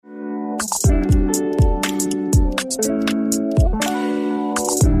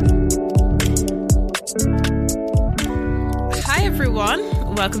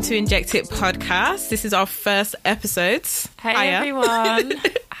welcome to Inject It podcast. This is our first episode. Hey everyone.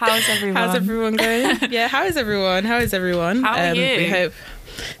 How's everyone? How's everyone going? Yeah, how is everyone? How are you? We hope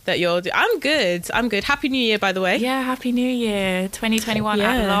that you're... I'm good. Happy New Year, by the way. Yeah, Happy New Year. 2021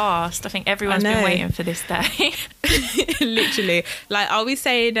 at last. I think everyone's been waiting for this day. Literally. Like, are we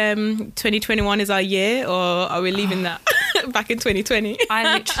saying 2021 is our year, or are we leaving that back in 2020?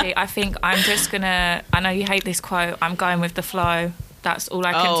 I think I'm just going to... I know you hate this quote. I'm going with the flow. That's all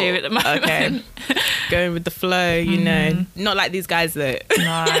I can do at the moment. Okay. Going with the flow, you know. Not like these guys, though.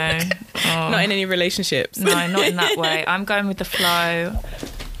 No. Not in any relationships. No, not in that way. I'm going with the flow.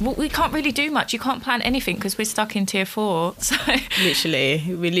 Well, we can't really do much. You can't plan anything because we're stuck in tier 4. So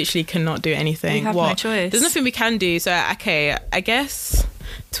we literally cannot do anything. We have no choice. There's nothing we can do. So, okay, I guess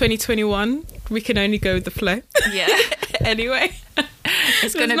 2021, we can only go with the flow. Yeah. Anyway.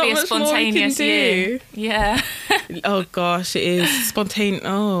 It's going to be a spontaneous year. Yeah. Oh, gosh, it is spontaneous.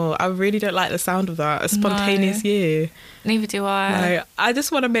 Oh, I really don't like the sound of that. A spontaneous year. Neither do I. No, I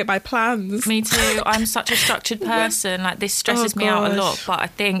just want to make my plans. Me too. I'm such a structured person. Like, this stresses me out a lot. But I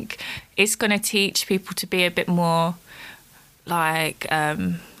think it's going to teach people to be a bit more, like...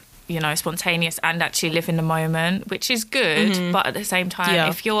 spontaneous and actually live in the moment, which is good. But at the same time,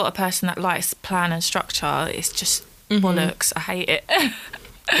 if you're a person that likes plan and structure, it's just bollocks. I hate it.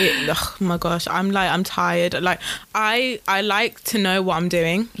 Oh my gosh, I'm tired. Like, I like to know what I'm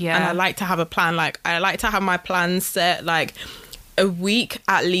doing, and I like to have a plan. Like, I like to have my plans set like a week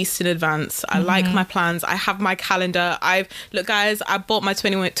at least in advance. I like my plans. I have my calendar. Look, guys, I bought my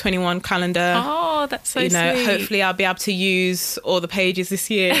 2021 calendar. Oh, that's so sweet. Hopefully I'll be able to use all the pages this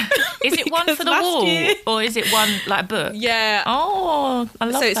year. Is it one for the wall or is it one like book? Yeah. Oh, I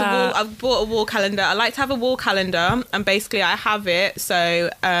love it's that. I've bought a wall calendar. I like to have a wall calendar, and basically I have it. So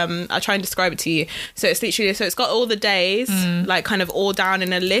I'll try and describe it to you. So it's literally, it's got all the days like kind of all down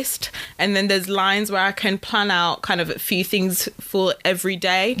in a list, and then there's lines where I can plan out kind of a few things for every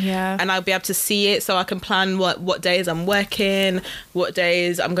day, and I'll be able to see it, so I can plan what days I'm working, what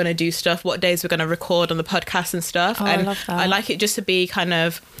days I'm going to do stuff, what days we're going to record on the podcast and stuff. And I love that. I like it just to be kind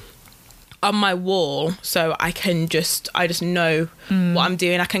of on my wall, so I just know what I'm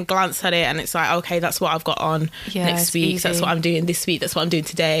doing. I can glance at it and it's like, okay, that's what I've got on next week, easy. that's what I'm doing this week, that's what I'm doing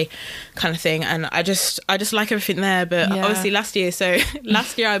today, kind of thing. And I just like everything there. But obviously last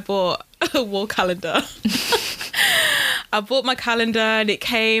year I bought a wall calendar. I bought my calendar and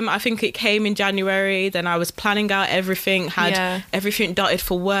I think it came in January. Then I was planning out everything, had everything dotted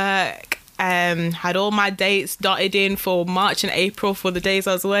for work, had all my dates dotted in for March and April for the days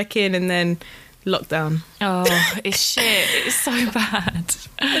I was working, and then lockdown. Oh, it's shit. It's so bad.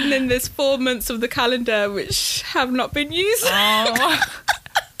 And then there's 4 months of the calendar which have not been used. Oh.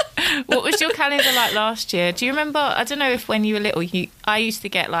 What was your calendar like last year? Do you remember? I don't know if when you were little, I used to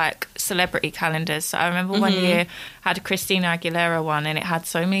get like celebrity calendars. So I remember one year I had a Christina Aguilera one, and it had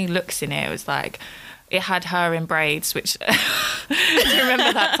so many looks in it. It was like, it had her in braids, which do you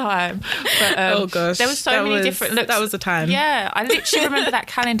remember that time? But, oh gosh, there was so many different looks. That was the time. Yeah, I literally remember that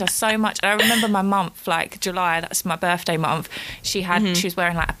calendar so much. And I remember my month, like July, that's my birthday month. She was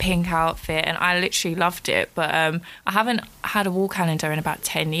wearing like a pink outfit, and I literally loved it. But I haven't had a wall calendar in about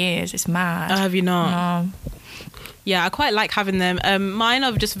 10 years. It's mad. Oh, have you not? No. Yeah, I quite like having them. Mine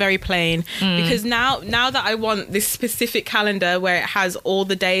are just very plain because now that I want this specific calendar where it has all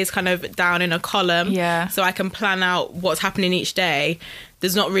the days kind of down in a column, so I can plan out what's happening each day.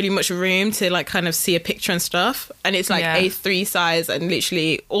 There's not really much room to like kind of see a picture and stuff, and it's like A3 size, and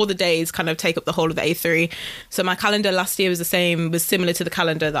literally all the days kind of take up the whole of the A3. So my calendar last year was similar to the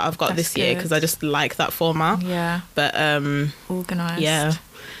calendar that I've got this year, because I just like that format. Yeah, but organised. Yeah.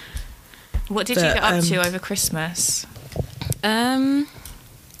 What did you get up to over Christmas? I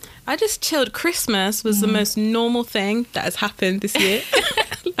just chilled. Christmas was the most normal thing that has happened this year.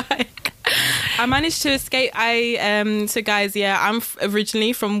 Like, I managed to escape. So guys, I'm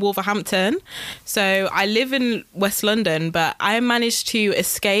originally from Wolverhampton, so I live in West London, but I managed to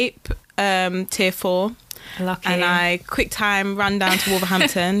escape tier 4. Lucky. And I quick time ran down to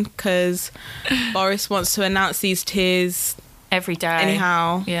Wolverhampton because Boris wants to announce these tiers every day.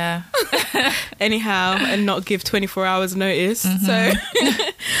 Anyhow. Yeah. And not give 24 hours notice. So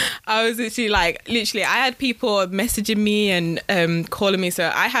I was literally, I had people messaging me and calling me. So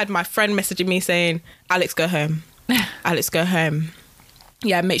I had my friend messaging me saying, Alex, go home. Alex, go home.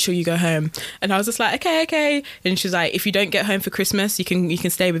 Yeah, make sure you go home. And I was just like, okay. And she was like, if you don't get home for Christmas, you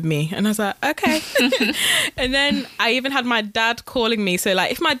can stay with me. And I was like, okay. And then I even had my dad calling me. So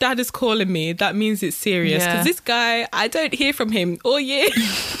like, if my dad is calling me, that means it's serious. Because this guy, I don't hear from him all year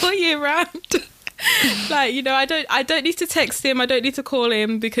round. Like, you know, I don't need to text him, I don't need to call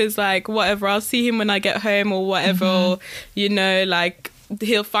him, because like whatever, I'll see him when I get home or whatever. Or, you know, like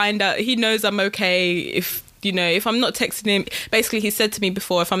he'll find out, he knows I'm okay if, you know, if I'm not texting him. Basically, he said to me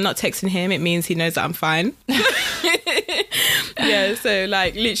before, if I'm not texting him, it means he knows that I'm fine. Yeah, so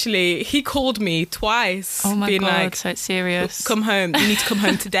like literally he called me twice. Oh my being God, like, so it's serious. Come home, you need to come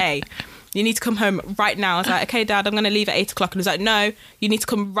home today. You need to come home right now. I was like, okay, Dad, I'm going to leave at 8 o'clock. And he was like, no, you need to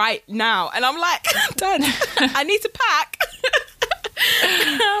come right now. And I'm like, Dad, I need to pack.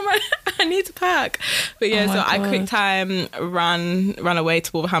 I'm like, I need to pack. But yeah, so I quick time ran away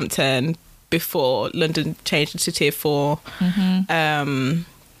to Wolverhampton before London changed to Tier 4.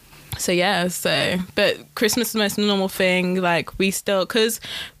 So yeah, but Christmas is the most normal thing. Like we still, because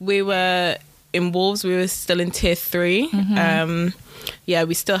we were in Wolves, we were still in Tier 3. Yeah,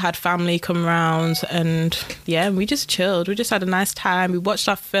 we still had family come round, and yeah, we just chilled. We just had a nice time. We watched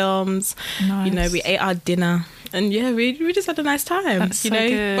our films. Nice. You know, we ate our dinner, and yeah, we just had a nice time. That's you so know,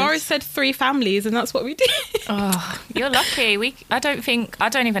 good. Boris said 3 families, and that's what we did. Oh, you're lucky. I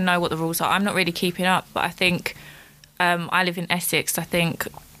don't even know what the rules are. I'm not really keeping up, but I think I live in Essex. I think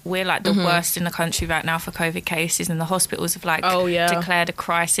we're like the worst in the country right now for COVID cases, and the hospitals have like declared a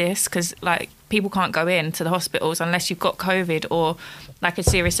crisis because like people can't go into the hospitals unless you've got COVID or like a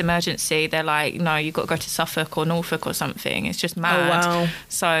serious emergency. They're like, no, you've got to go to Suffolk or Norfolk or something. It's just mad. Oh, wow.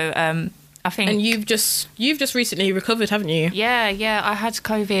 So I think, and you've just recently recovered, haven't you? Yeah. I had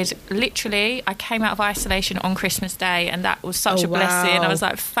COVID. Literally, I came out of isolation on Christmas Day, and that was such a blessing. I was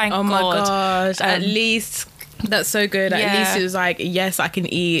like, thank God. Oh my God! At least. That's so good. At least it was like, yes, I can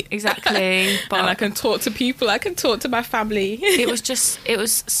eat. Exactly. But and I can talk to people. I can talk to my family. It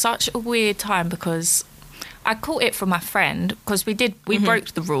was such a weird time because I caught it from my friend because we broke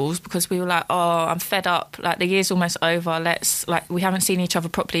the rules because we were like, oh, I'm fed up. Like the year's almost over. We haven't seen each other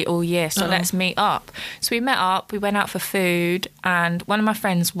properly all year. So let's meet up. So we met up, we went out for food, and one of my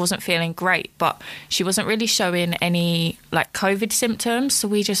friends wasn't feeling great, but she wasn't really showing any like COVID symptoms. So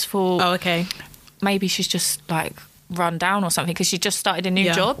we just thought, oh, okay. Maybe she's just like run down or something because she just started a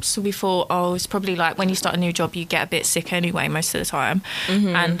new job. So we thought, oh, it's probably like when you start a new job, you get a bit sick anyway most of the time.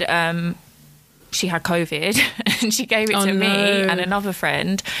 And she had COVID and she gave it to me and another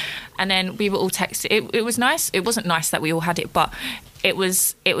friend. And then we were all texting. It was nice. It wasn't nice that we all had it, but it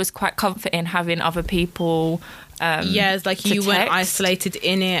was quite comforting having other people. It's like you weren't isolated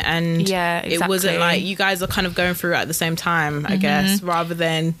in it, and exactly. It wasn't like you guys are kind of going through it at the same time, I guess, rather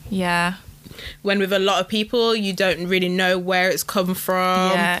than when with a lot of people you don't really know where it's come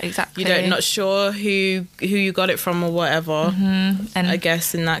from. Yeah, exactly. You're not sure who you got it from or whatever. And I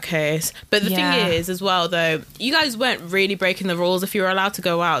guess in that case. But the thing is as well though, you guys weren't really breaking the rules. If you were allowed to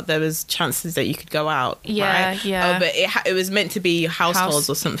go out, there was chances that you could go out. Right? Yeah. Oh, but it was meant to be households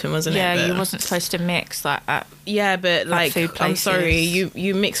or something, wasn't it? Yeah, you wasn't supposed to mix like that. Yeah, but like food I'm places. sorry,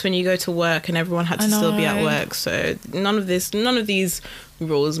 you mix when you go to work, and everyone had to still be at work. So none of these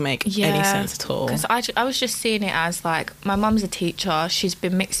rules make any sense at all. Because I was just seeing it as like, my mum's a teacher, she's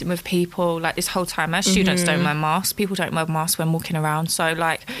been mixing with people like this whole time. Her students don't wear masks, people don't wear masks when walking around. So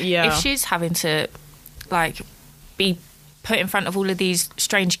like, if she's having to like be put in front of all of these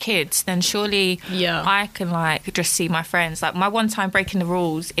strange kids, then surely I can like just see my friends. Like my one time breaking the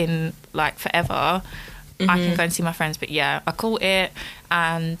rules in like forever, I can go and see my friends. But yeah, I caught it,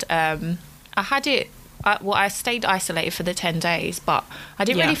 and I had it. I stayed isolated for the 10 days, but I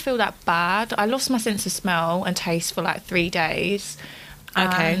didn't really feel that bad. I lost my sense of smell and taste for like 3 days.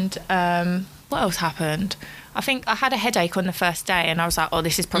 Okay. And what else happened? I think I had a headache on the first day, and I was like, oh,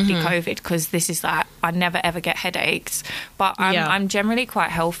 this is probably COVID, because this is like, I never ever get headaches. But I'm generally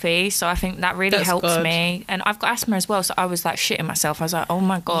quite healthy, so I think that really helps me. And I've got asthma as well, so I was like shitting myself. I was like, oh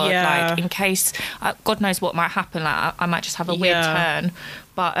my God, like in case, God knows what might happen, like I might just have a weird turn.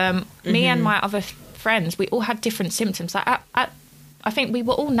 But me and my other friends, we all had different symptoms. Like I think we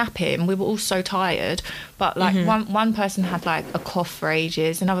were all napping, we were all so tired, but like one person had like a cough for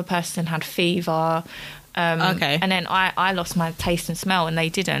ages, another person had fever, and then I lost my taste and smell and they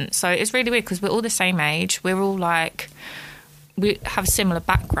didn't. So it's really weird because we're all the same age, we're all like, we have similar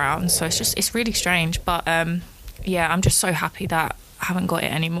backgrounds, so it's really strange. But I'm just so happy that I haven't got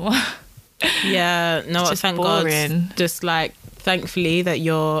it anymore. Thank God, just like thankfully that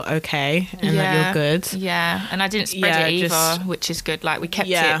you're okay and that you're good. Yeah, and I didn't spread it either, which is good. Like we kept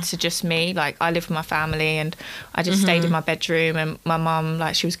it to just me. Like I live with my family, and I just stayed in my bedroom, and my mum,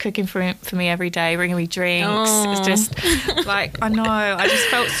 like she was cooking for me every day, bringing me drinks. It's just like, I know, I just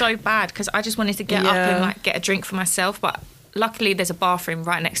felt so bad because I just wanted to get up and like get a drink for myself, but luckily there's a bathroom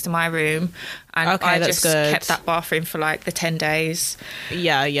right next to my room, and I just kept that bathroom for like the 10 days.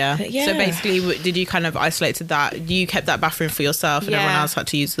 Yeah. So basically, did you kind of isolate to that? You kept that bathroom for yourself, and everyone else had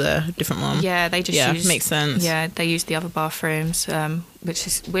to use the different one? Yeah, they just used... makes sense. Yeah, they used the other bathrooms, which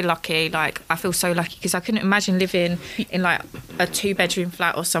is... We're lucky. Like, I feel so lucky because I couldn't imagine living in like a 2-bedroom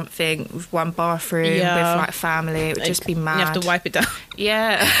flat or something with one bathroom with like family. It would just be mad. You have to wipe it down.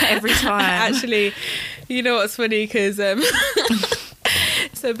 Yeah, every time. Actually, you know what's funny? Because...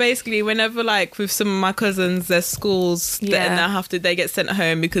 So basically, whenever like with some of my cousins, their schools they get sent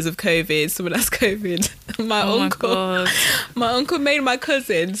home because of COVID. Someone has COVID. My uncle made my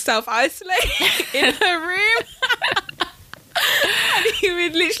cousin self-isolate in her room. And he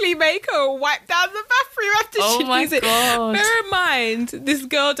would literally make her wipe down the bathroom after she used it. Bear in mind, this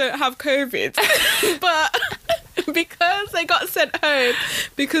girl don't have COVID, but because they got sent home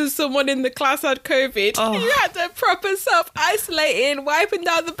because someone in the class had COVID, you had to proper self-isolating, wiping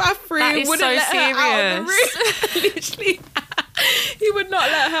down the bathroom. Wouldn't so let serious. Her out of the room. Literally, he would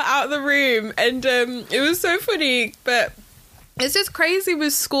not let her out of the room, and it was so funny, but. It's just crazy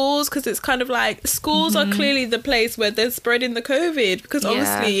with schools because it's kind of like schools are clearly the place where they're spreading the COVID because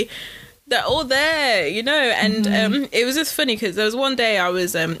obviously they're all there, you know. And it was just funny because there was one day I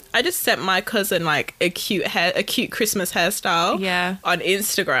just sent my cousin like a cute Christmas hairstyle on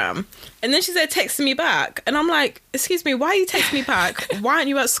Instagram, and then she said texting me back, and I'm like, excuse me, why are you texting me back? Why aren't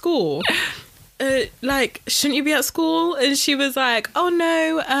you at school? Like, shouldn't you be at school? And she was like, oh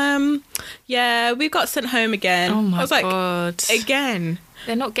no, we got sent home again. Oh my I was like, God. Again?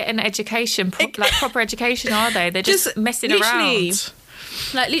 They're not getting education, like proper education, are they? They're just messing around.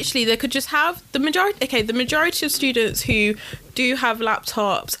 Like, literally, they could just have the majority of students who do have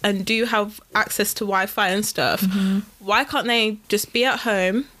laptops and do have access to Wi-Fi and stuff, why can't they just be at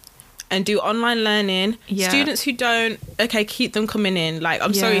home and do online learning? Students who don't, keep them coming in. Like,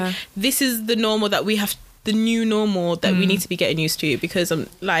 I'm sorry, this is the normal that we have, the new normal that we need to be getting used to, because I'm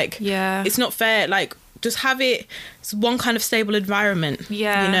like, it's not fair. Like, just have it's one kind of stable environment.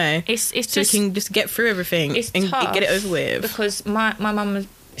 Yeah, you know, it's so just, you can just get through everything and get it over with. Because my mum,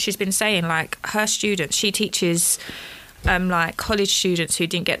 she's been saying like her students, she teaches like college students who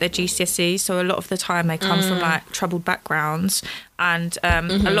didn't get their GCSEs, so a lot of the time they come from like troubled backgrounds, and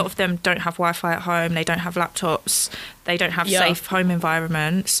a lot of them don't have Wi-Fi at home, they don't have laptops, they don't have safe home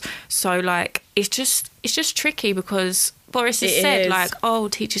environments, so like it's just tricky because Boris has said like, oh,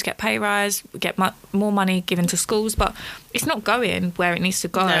 teachers get pay rise, get more money given to schools, but it's not going where it needs to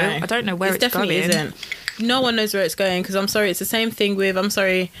go. No, I don't know where it's definitely going. Isn't. No one knows where it's going, because I'm sorry, it's the same thing with,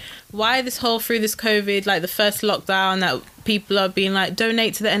 why through this COVID, like the first lockdown, that people are being like,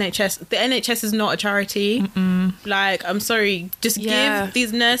 donate to the NHS. The NHS is not a charity. Like, I'm sorry, just give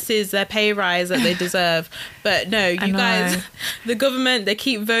these nurses their pay rise that they deserve. But no, you guys, the government, they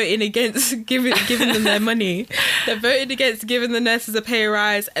keep voting against giving them their money. They're voting against giving the nurses a pay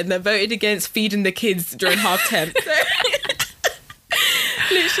rise, and they're voting against feeding the kids during half term. So,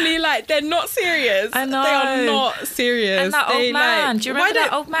 literally, like, they're not serious. I know. They are not serious. And that old man, do you remember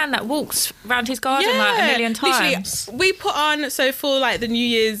that old man that walks around his garden like a million times? We put on, so for like the New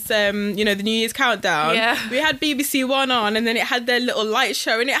Year's, the New Year's countdown, we had BBC One on, and then it had their little light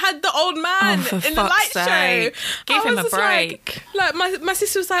show, and it had the old man in the light show. Give him a break. Like my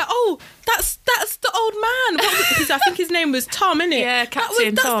sister was like, oh, that's the old man. I think his name was Tom, innit? Yeah,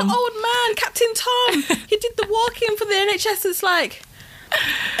 Captain Tom. That's the old man, Captain Tom. He did the walking for the NHS. It's like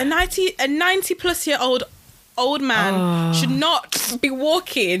a 90 plus year old man should not be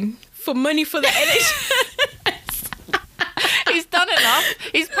walking for money for the NHS. He's done enough.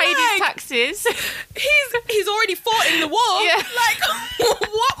 He's paid his taxes. He's already fought in the war. Yeah. Like,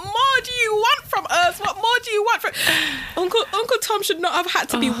 what more do you want from us? What more do you want from Uncle Tom should not have had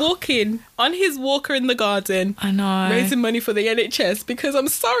to be walking on his walker in the garden. I know. Raising money for the NHS, because I'm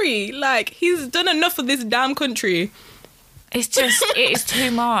sorry, like, he's done enough for this damn country. It's just, it is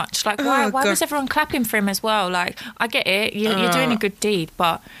too much. Like, why was everyone clapping for him as well? Like, I get it, you're doing a good deed,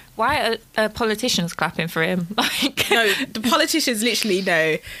 but why are politicians clapping for him? Like, no, the politicians literally,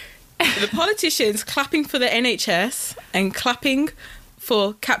 no. The politicians clapping for the NHS and clapping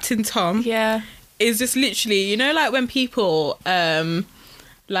for Captain Tom is just literally, you know, like when people,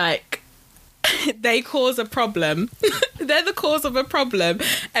 like, they cause a problem. They're the cause of a problem,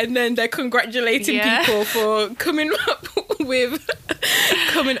 and then they're congratulating people for coming up with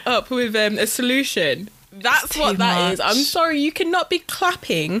a solution. That's what that is. I'm sorry, you cannot be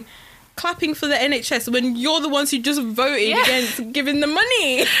clapping clapping for the NHS when you're the ones who just voted against giving the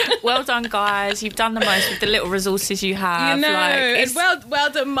money. Well done, guys. You've done the most with the little resources you have. You know, and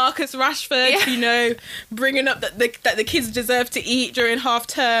well done, Marcus Rashford, you know, bringing up that the kids deserve to eat during half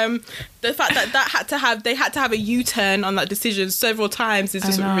term. The fact that they had to have a U-turn on that decision several times is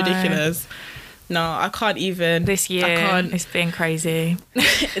just ridiculous. No, I can't even. This year, it's been crazy.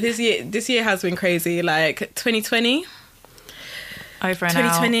 This year has been crazy. Like 2020. Over and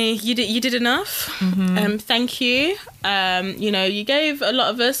 2020, out. you did enough. Thank you. You know, you gave a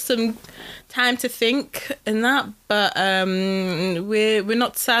lot of us some time to think and that, but we're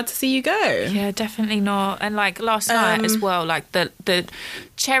not sad to see you go. Yeah, definitely not. And like last night as well, like the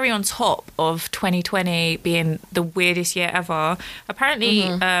cherry on top of 2020 being the weirdest year ever. Apparently,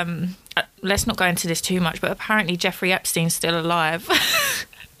 let's not go into this too much, but apparently Jeffrey Epstein's still alive.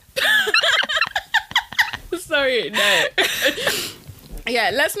 Sorry, no.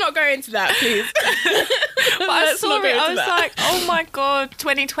 Yeah, let's not go into that, please. But I saw it, I was like, oh my God,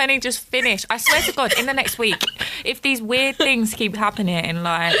 2020 just finished. I swear to God, in the next week, if these weird things keep happening,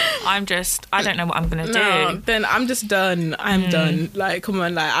 like, I don't know what I'm going to do. Then I'm just done. I'm done. Like, come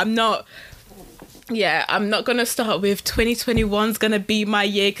on, like, I'm not going to start with 2021's going to be my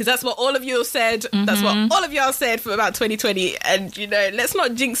year, because that's what all of you said. That's what all of y'all said for about 2020. And, you know, let's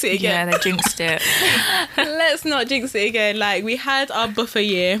not jinx it again. Yeah, they jinxed it. Let's not jinx it again. Like, we had our buffer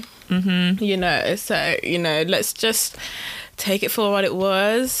year, you know, so, you know, let's just take it for what it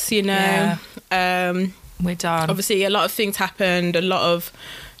was, you know. Yeah. We're done. Obviously, a lot of things happened, a lot of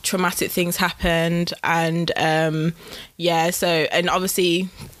traumatic things happened. And, and obviously,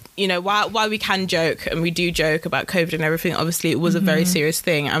 you know, while we can joke, and we do joke about COVID and everything, obviously it was a very serious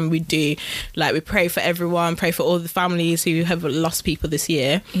thing, and we do, like, we pray for everyone, pray for all the families who have lost people this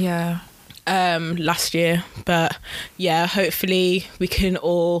year. Yeah. Last year. But yeah, hopefully we can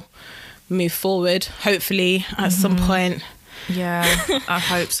all move forward, hopefully at some point. Yeah, I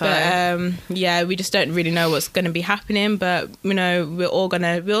hope so. But yeah, we just don't really know what's going to be happening, but, you know, we're all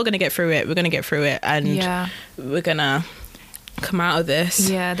gonna get through it. We're gonna get through it, and we're gonna come out of this.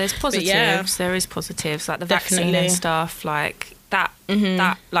 Yeah, there's positives. There is positives, like the vaccine and stuff, like that.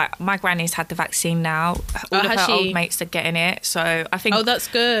 That, like, my granny's had the vaccine now. All of her old mates are getting it, so I think that's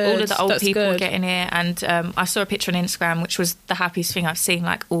good. All of the old people are getting it. And I saw a picture on Instagram, which was the happiest thing I've seen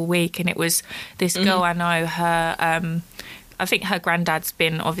like all week, and it was this girl I know. Her, I think her granddad's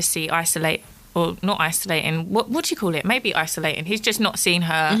been obviously isolated. Or not isolating, what do you call it? Maybe isolating. He's just not seen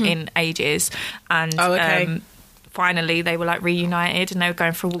her in ages. And finally they were like reunited, and they were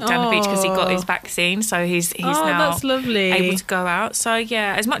going for a walk down the beach because he got his vaccine. So he's now that's lovely. able to go out. So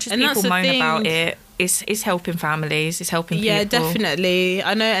yeah, as much as people moan about it, it's helping families, it's helping people. Yeah, definitely.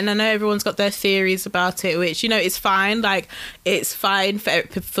 I know everyone's got their theories about it, which, you know, it's fine. Like, it's fine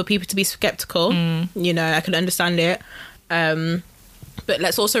for people to be skeptical. You know, I can understand it. But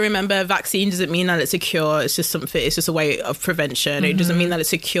let's also remember, vaccine doesn't mean that it's a cure. It's just something. It's just a way of prevention. It doesn't mean that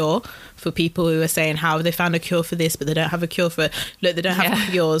it's a cure for people who are saying how they found a cure for this, but they don't have a cure for. Look, they don't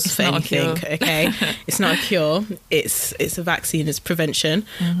have cures for anything. Okay, it's not a cure. It's a vaccine. It's prevention.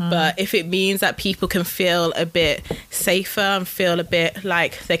 But if it means that people can feel a bit safer and feel a bit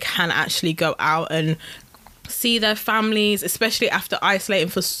like they can actually go out and see their families, especially after isolating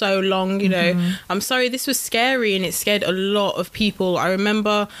for so long, you know. I'm sorry, this was scary, and it scared a lot of people. I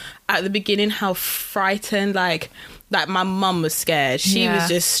remember at the beginning how frightened, like my mum was scared. She was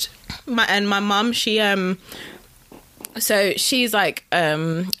just my mum, so she's like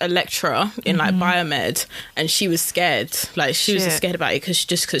a lecturer in like biomed, and she was scared. Like, she was just scared about it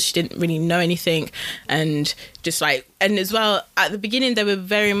because she didn't really know anything, and just like, and as well at the beginning they were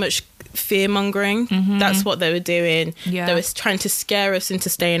very much fear mongering. That's what they were doing. They were trying to scare us into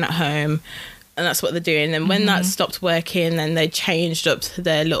staying at home, and that's what they're doing. And when that stopped working, then they changed up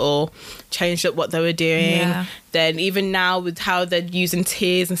what they were doing. Then even now, with how they're using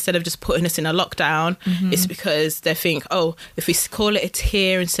tiers instead of just putting us in a lockdown, it's because they think, oh, if we call it a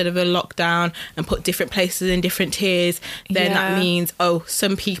tier instead of a lockdown and put different places in different tiers, then that means, oh,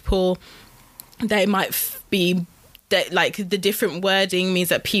 some people, they might be that, like, the different wording means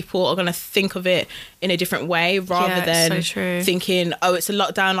that people are going to think of it in a different way, rather than thinking, oh, it's a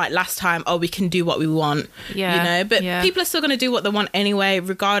lockdown like last time, oh, we can do what we want. You know, but people are still going to do what they want anyway,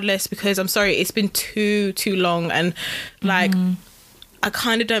 regardless, because I'm sorry, it's been too long, and like I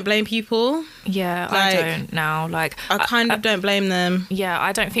kind of don't blame people. Yeah, like, I don't now. Like, I kind of don't blame them. Yeah,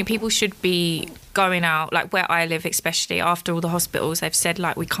 I don't think people should be going out, like where I live, especially after all the hospitals, they've said,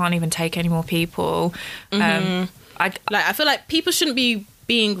 like, we can't even take any more people. I feel like people shouldn't be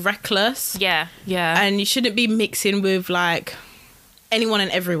being reckless. Yeah. And you shouldn't be mixing with, like, anyone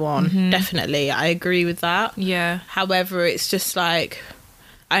and everyone. Definitely, I agree with that. Yeah. However, it's just like,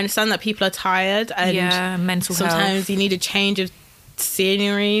 I understand that people are tired and mental sometimes health. you need a change of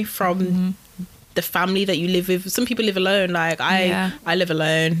scenery from the family that you live with. Some people live alone. Like I live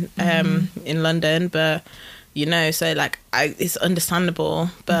alone in London, but you know, so like it's understandable.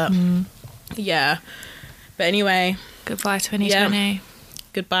 But yeah. But anyway, Goodbye 2020. Yeah.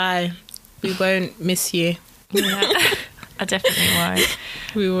 Goodbye. We won't miss you. Yeah. I definitely won't.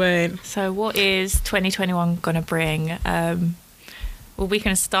 We won't. So what is 2021 gonna bring? Well, we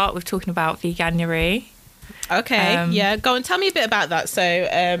can start with talking about Veganuary. Okay, yeah, go and tell me a bit about that. So,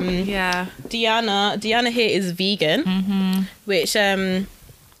 Deanna here is vegan, which, you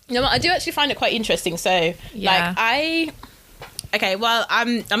know what, I do actually find it quite interesting. So, I'm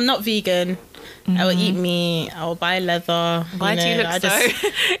not vegan. I will eat meat. I will buy leather. Why do you look I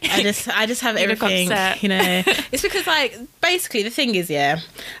just have everything. You know, it's because like basically the thing is,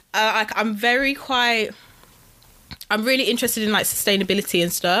 I'm really interested in like sustainability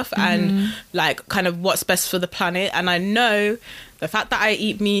and stuff and like kind of what's best for the planet. And I know the fact that I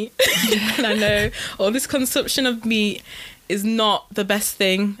eat meat and I know all this consumption of meat is not the best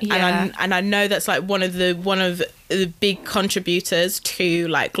thing. Yeah. And I know that's like one of the big contributors to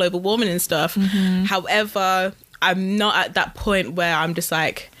like global warming and stuff. However, I'm not at that point where I'm just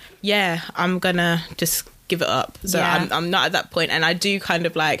like, yeah, I'm gonna just give it up. So I'm not at that point, and I do kind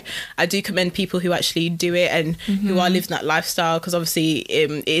of like, I do commend people who actually do it and who are living that lifestyle, because obviously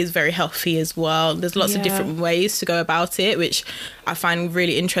it is very healthy as well. There's lots of different ways to go about it, which I find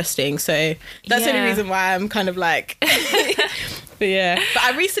really interesting. So that's the only reason why I'm kind of like but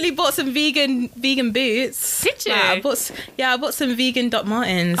I recently bought some vegan boots. Did you? I bought some vegan Doc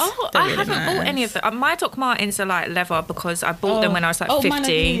Martens. Oh, I haven't bought any of them. My Doc Martens are like leather because I bought them when I was like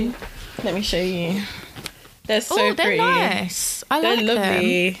 15. Let me show you. They're so they're pretty. Nice. They're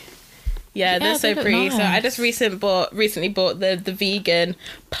lovely. them. Yeah, they're so pretty. Nice. So I just recently bought the vegan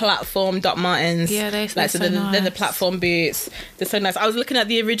platform Doc Martens. Yeah, they're nice. They're the platform boots. They're so nice. I was looking at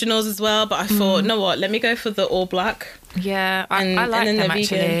the originals as well, but I thought, know what? Let me go for the all black. Yeah, I like them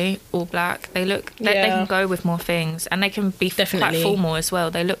actually. All black. They look. They can go with more things, and they can be quite formal as well.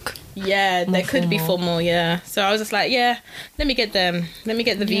 They look. Yeah, they could be formal. Yeah. So I was just like, let me get them. Let me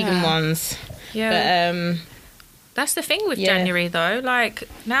get the vegan ones. Yeah. But that's the thing with January though. Like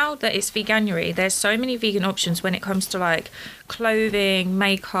now that it's Veganuary, there's so many vegan options when it comes to like clothing,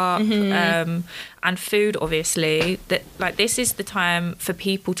 makeup, and food. Obviously, that like this is the time for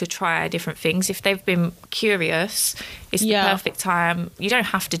people to try different things. If they've been curious, it's the perfect time. You don't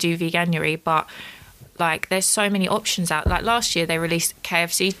have to do Veganuary, but like there's so many options out. Like last year they released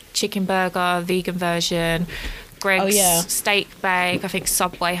KFC chicken burger, vegan version. Greg's steak bake. I think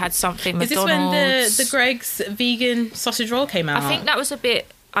Subway had something. McDonald's. Is this when the Greg's vegan sausage roll came out? I think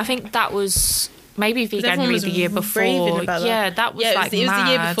that was maybe Veganuary the year before. That was like it was mad. the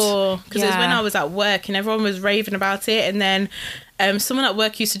year before, because it was when I was at work and everyone was raving about it, and then someone at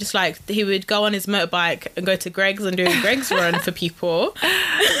work used to just like, he would go on his motorbike and go to Greg's and do a Greg's run for people.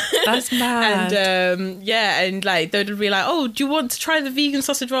 That's mad. And and like they'd be like, oh, do you want to try the vegan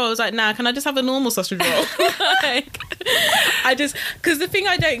sausage roll? I was like, nah, can I just have a normal sausage roll? Because the thing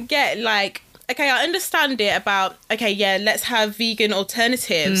I don't get, like, okay, I understand it about, let's have vegan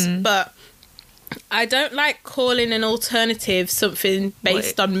alternatives, but I don't like calling an alternative something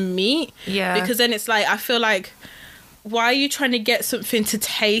based on meat. Yeah. Because then it's like, I feel like, why are you trying to get something to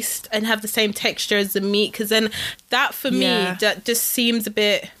taste and have the same texture as the meat? Because then that, for me, that just seems a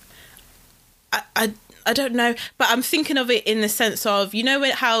bit... I don't know, but I'm thinking of it in the sense of, you know,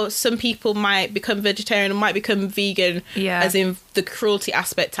 how some people might become vegetarian or might become vegan, as in the cruelty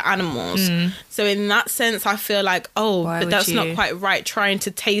aspect to animals. So in that sense, I feel like, but that's not quite right, trying to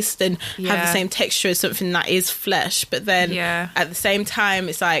taste and have the same texture as something that is flesh. But then at the same time,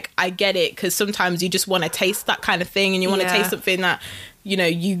 it's like, I get it, because sometimes you just want to taste that kind of thing and you want to taste something that, you know,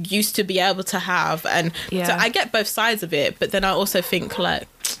 you used to be able to have. And so I get both sides of it, but then I also think like,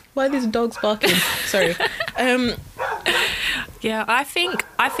 why are these dogs barking? Sorry. I think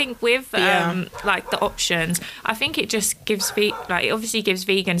with like the options, I think it just gives it obviously gives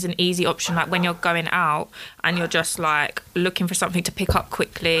vegans an easy option. Like when you're going out and you're just like looking for something to pick up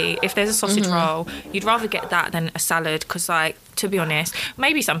quickly. If there's a sausage roll, you'd rather get that than a salad, because like, to be honest,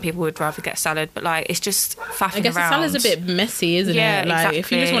 maybe some people would rather get salad, but like it's just faffing around. I guess a salad's a bit messy, isn't it? Like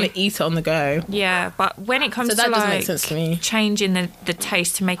if you just want to eat it on the go. Yeah, but when it comes to that like doesn't make sense to me. Changing the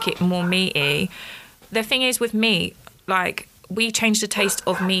taste to make it more meaty, the thing is with meat, like we change the taste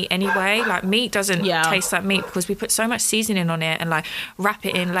of meat anyway. Like meat doesn't taste like meat because we put so much seasoning on it and like wrap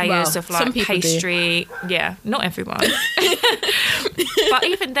it in layers of like pastry. Yeah, not everyone. But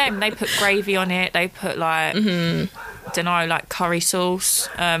even them, they put gravy on it. They put like, don't know, like curry sauce.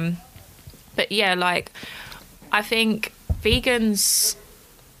 But yeah, like I think vegans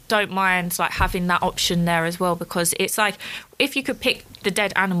don't mind like having that option there as well, because it's like if you could pick the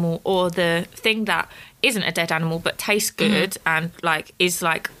dead animal or the thing that isn't a dead animal but tastes good and like is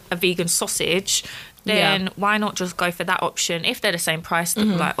like a vegan sausage, then why not just go for that option if they're the same price?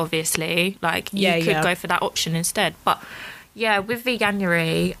 Like obviously, like you could go for that option instead. But yeah, with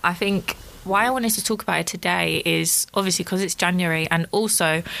Veganuary, I think why I wanted to talk about it today is obviously because it's January, and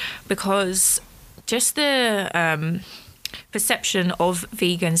also because just the perception of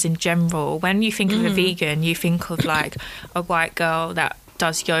vegans in general. When you think of a vegan, you think of like a white girl that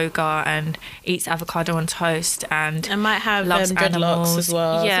does yoga and eats avocado on toast and might have loves dreadlocks animals as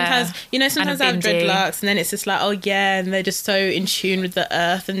well. Yeah, Sometimes I have dreadlocks, and then it's just like, oh yeah, and they're just so in tune with the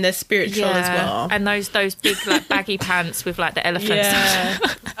earth and they're spiritual as well. And those big like baggy pants with like the elephants. Yeah.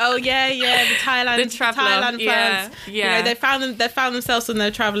 Oh yeah, the Thailand pants. Yeah. You know, they found themselves when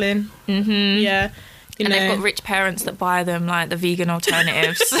they're traveling. Yeah. And they've got rich parents that buy them like the vegan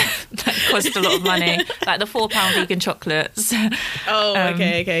alternatives that cost a lot of money, like the £4 vegan chocolates. Oh,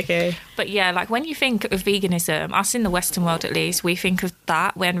 okay. But yeah, like when you think of veganism, us in the Western world at least, we think of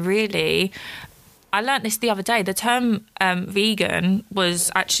that when really, I learnt this the other day, the term vegan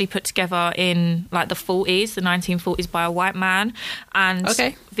was actually put together in like the 1940s by a white man. And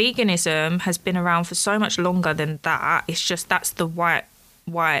veganism has been around for so much longer than that. It's just that's the white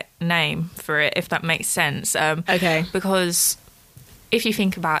name for it, if that makes sense. Because if you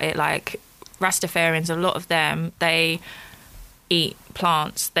think about it, like Rastafarians, a lot of them, they eat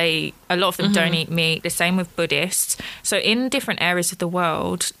plants. A lot of them don't eat meat. The same with Buddhists. So in different areas of the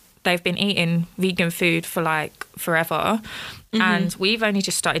world, they've been eating vegan food for like forever. And we've only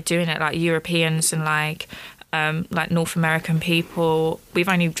just started doing it, like Europeans and like North American people. We've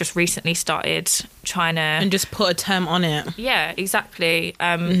only just recently started trying to... And just put a term on it. Yeah, exactly.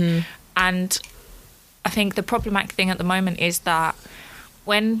 And I think the problematic thing at the moment is that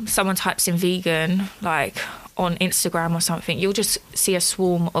when someone types in vegan, like on Instagram or something, you'll just see a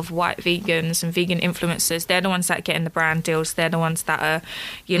swarm of white vegans and vegan influencers. They're the ones that are getting the brand deals. They're the ones that are,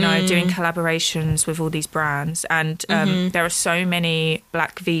 doing collaborations with all these brands. And there are so many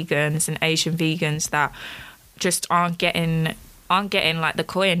black vegans and Asian vegans that just aren't getting like the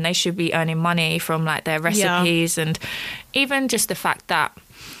coin. They should be earning money from like their recipes and even just the fact that,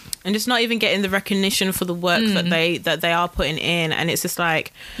 and just not even getting the recognition for the work that they are putting in. And it's just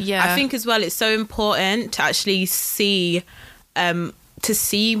like, I think as well, it's so important to actually see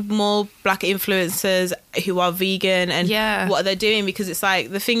more black influencers who are vegan and what they're doing, because it's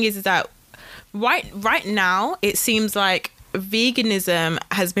like the thing is that right now it seems like veganism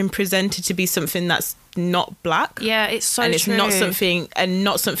has been presented to be something that's not black. Yeah, it's so and it's true. not something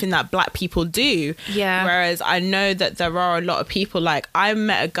that black people do. Yeah. Whereas I know that there are a lot of people, like I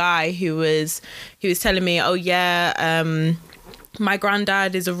met a guy who was telling me, oh yeah, my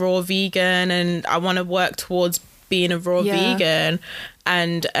granddad is a raw vegan and I want to work towards being a raw vegan.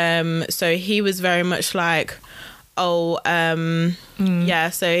 And so he was very much like, so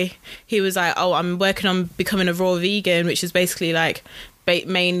he was like, I'm working on becoming a raw vegan, which is basically like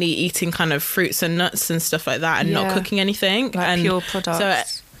mainly eating kind of fruits and nuts and stuff like that and not cooking anything. Like and pure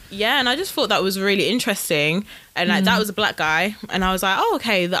products. And I just thought that was really interesting. And like that was a black guy. And I was like, oh,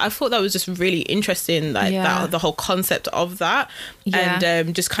 okay. I thought that was just really interesting, like that, the whole concept of that.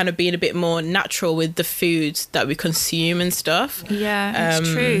 And just kind of being a bit more natural with the foods that we consume and stuff. Yeah, it's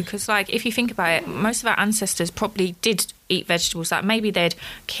true. Because like if you think about it, most of our ancestors probably did eat vegetables. Like maybe they'd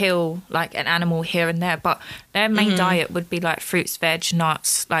kill like an animal here and there, but their main diet would be like fruits, veg,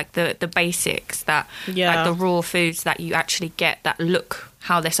 nuts, like the basics that like the raw foods that you actually get that look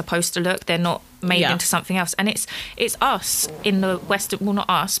how they're supposed to look. They're not made into something else. And it's us in the Western, well, not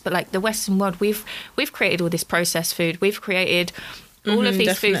us, but like the Western world, we've created all this processed food. We've created all of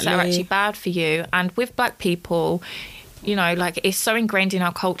these foods that are actually bad for you. And with black people, like it's so ingrained in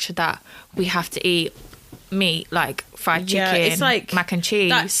our culture that we have to eat meat, like fried chicken, it's like mac and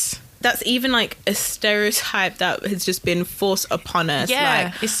cheese. That's even like a stereotype that has just been forced upon us.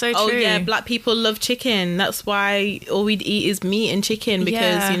 Yeah, like, it's so true. Oh true. yeah, black people love chicken. That's why all we eat is meat and chicken,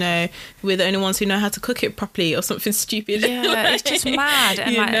 because we're the only ones who know how to cook it properly or something stupid. Yeah, it's just mad.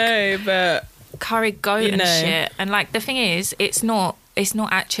 And but curry goat and shit. And like the thing is, it's not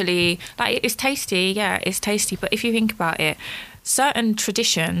actually like, it's tasty. Yeah, it's tasty. But if you think about it, certain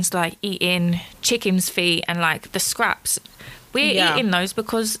traditions like eating chicken's feet and like the scraps, we're eating those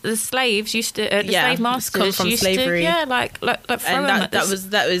because the slaves used to, the slave masters come from used slavery. to, like throw and them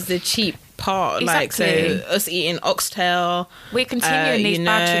that was the cheap part. Like, so us eating oxtail, we're continuing these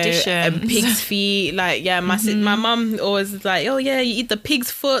bad traditions, and pig's feet. Like, my mum always was like, oh yeah, you eat the pig's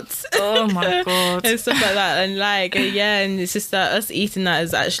foot. Oh my god, and stuff like that. And like, and it's just that us eating that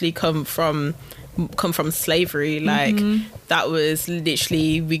has actually come from slavery. Like, that was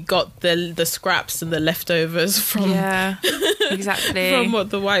literally, we got the scraps and the leftovers from exactly from what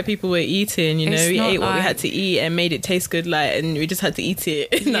the white people were eating. We ate what we had to eat and made it taste good, like, and we just had to eat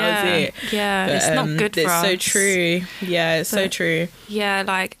it. And that was it. But, it's not good for us. It's so true. So true.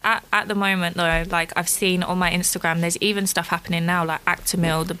 Like at the moment though, like, I've seen on my Instagram, there's even stuff happening now, like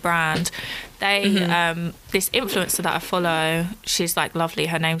Actimel, the brand, they this influencer that I follow, she's like lovely,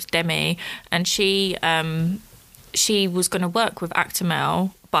 her name's Demi, and she was going to work with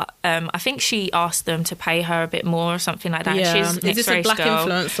Actimel, but I think she asked them to pay her a bit more or something like that. Yeah. She's Is this a black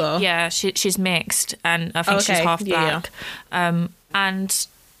influencer? Yeah, she's mixed, and I think she's half black. And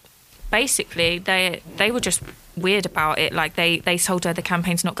basically, they were just weird about it. Like, they told her the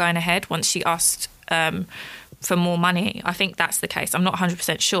campaign's not going ahead once she asked for more money. I think that's the case. I'm not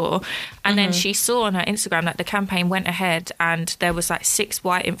 100% sure. And then she saw on her Instagram that the campaign went ahead, and there was like 6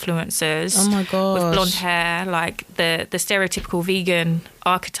 white influencers with blonde hair, like the stereotypical vegan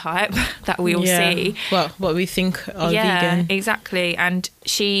archetype that we all see. Well, what we think are vegan. Yeah, exactly. And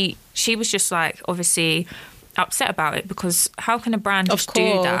she was just like, obviously upset about it, because how can a brand just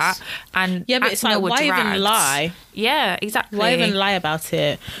do that? And but it's like, why even lie? Yeah, exactly. Why even lie about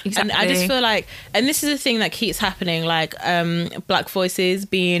it? Exactly. And I just feel like, and this is the thing that keeps happening, like black voices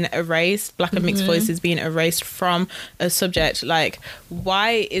being erased, black and mixed voices being erased from a subject. Like,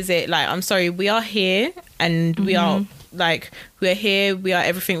 why is it, like, I'm sorry, we are here, and we are, like, we're here, we are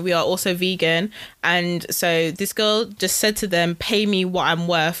everything, we are also vegan. And so this girl just said to them, pay me what I'm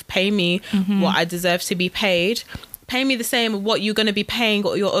worth, pay me what I deserve to be paid, pay me the same of what you're going to be paying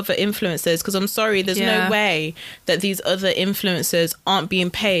your other influencers, because I'm sorry, there's no way that these other influencers aren't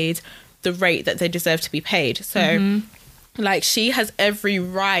being paid the rate that they deserve to be paid. So like, she has every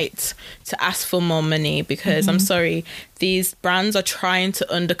right to ask for more money, because I'm sorry, these brands are trying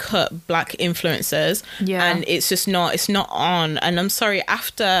to undercut black influencers, and it's just not, it's not on. And I'm sorry,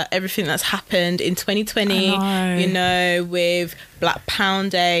 after everything that's happened in 2020, with Black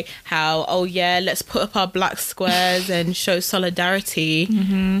Pound Day, how, let's put up our black squares and show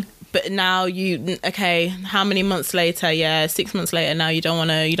solidarity. But now how many months later? 6 months later, now you don't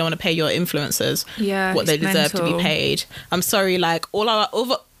want to pay your influencers what they deserve to be paid. I'm sorry, like,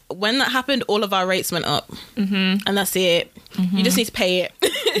 when that happened, all of our rates went up, and that's it. You just need to pay it.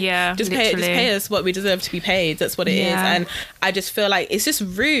 Just pay us what we deserve to be paid. That's what it is. And I just feel like it's just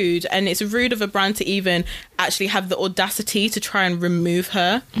rude, and it's rude of a brand to even actually have the audacity to try and remove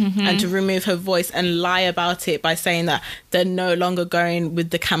her and to remove her voice and lie about it by saying that they're no longer going with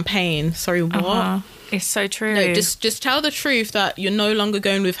the campaign. Sorry, what? It's so true. No, just tell the truth that you're no longer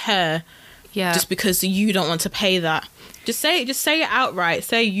going with her. Just because you don't want to pay that. Just say it outright.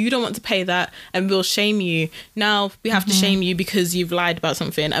 Say you don't want to pay that, and we'll shame you. Now we have to shame you because you've lied about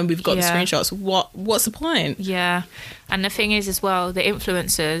something, and we've got the screenshots. What's the point? Yeah. And the thing is, as well, the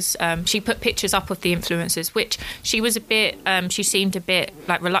influencers, she put pictures up of the influencers, which she was a bit, she seemed a bit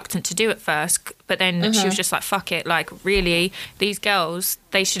like reluctant to do at first, but then she was just like, fuck it. Like, really, these girls,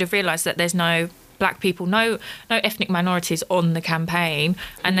 they should have realised that there's no black people, no ethnic minorities on the campaign,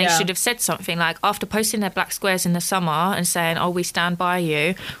 and they should have said something like, after posting their black squares in the summer and saying, oh, we stand by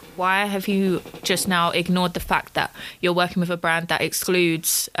you, why have you just now ignored the fact that you're working with a brand that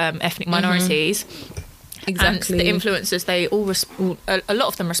excludes ethnic minorities? Exactly. And the influencers, they all a lot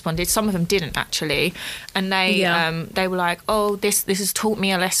of them responded, some of them didn't actually, and they were like, oh, this has taught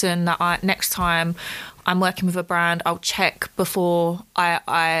me a lesson that next time I'm working with a brand, I'll check before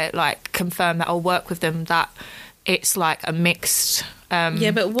I like confirm that I'll work with them, that it's like a mixed group of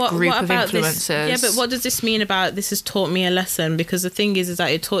influencers. But what does this mean about this has taught me a lesson? Because the thing is that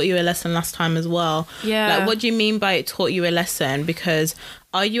it taught you a lesson last time as well. Like, what do you mean by it taught you a lesson? Because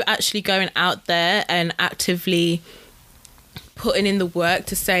are you actually going out there and actively putting in the work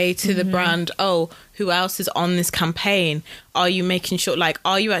to say to the brand, oh, who else is on this campaign? Are you making sure, like,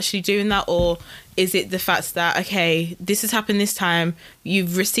 are you actually doing that? Or is it the fact that, okay, this has happened this time,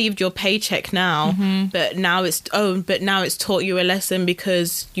 you've received your paycheck now, but now it's taught you a lesson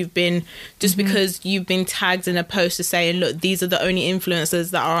because you've been, because you've been tagged in a post to saying, look, these are the only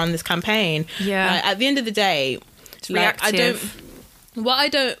influencers that are on this campaign. At the end of the day, like, what I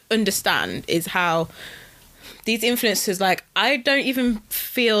don't understand is how these influencers, like, I don't even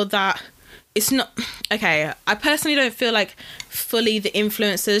feel that it's not okay. I personally don't feel like fully the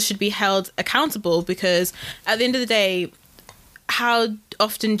influencers should be held accountable, because at the end of the day, how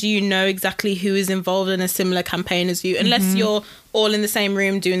often do you know exactly who is involved in a similar campaign as you, unless you're all in the same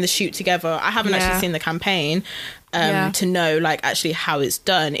room doing the shoot together? I haven't actually seen the campaign to know like actually how it's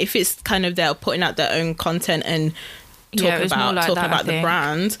done. If it's kind of they're putting out their own content and talking about the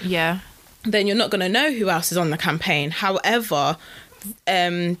brand, then you're not going to know who else is on the campaign. However,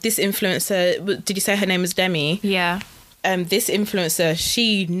 this influencer, did you say her name was Demi? Yeah. This influencer,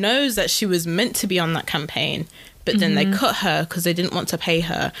 she knows that she was meant to be on that campaign, but then they cut her because they didn't want to pay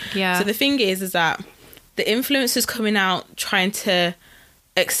her. Yeah. So the thing is that the influencers coming out trying to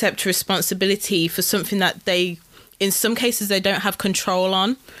accept responsibility for something that they, in some cases, they don't have control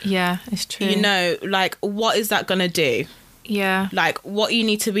on. Yeah, it's true. You know, like, what is that going to do? Yeah. Like, what you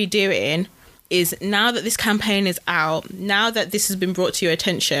need to be doing is, now that this campaign is out, now that this has been brought to your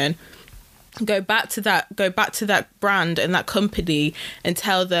attention, go back to that brand and that company and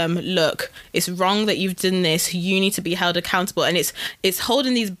tell them, look, it's wrong that you've done this. You need to be held accountable. And it's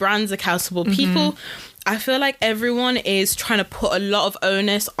holding these brands accountable. People, I feel like everyone is trying to put a lot of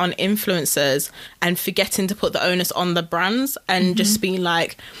onus on influencers and forgetting to put the onus on the brands, and just being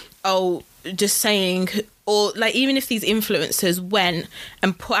like, oh, just saying, or like, even if these influencers went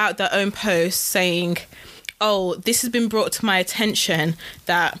and put out their own posts saying, oh, this has been brought to my attention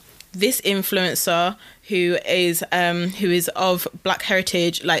that this influencer who is of Black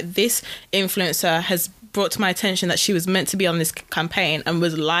heritage, like, this influencer has brought to my attention that she was meant to be on this campaign and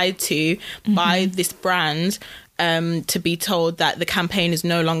was lied to by this brand, to be told that the campaign is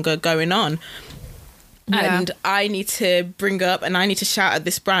no longer going on. Yeah. And I need to bring up and I need to shout at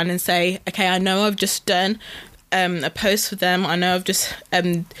this brand and say, okay, I know I've just done a post for them. I know I've just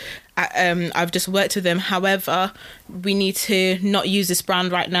worked with them. However, we need to not use this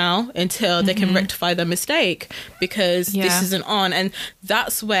brand right now until they can rectify their mistake, because this isn't on. And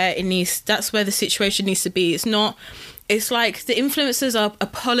that's where the situation needs to be. It's like the influencers are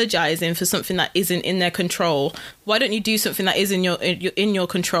apologizing for something that isn't in their control. Why don't you do something that is in your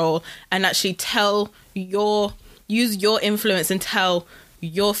control and actually use your influence and tell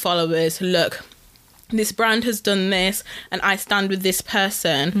your followers, look, this brand has done this and I stand with this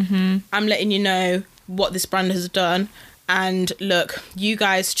person. I'm letting you know what this brand has done, and look, you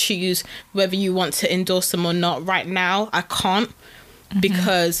guys choose whether you want to endorse them or not. Right now I can't,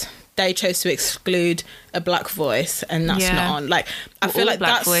 because they chose to exclude a Black voice, and that's not on. Like, I feel like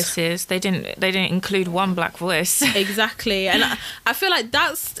Black voices, they didn't include one Black voice. Exactly. And I feel like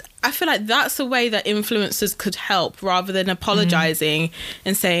that's the way that influencers could help, rather than apologizing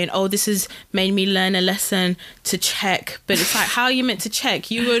and saying, oh, this has made me learn a lesson to check. But it's like, how are you meant to check?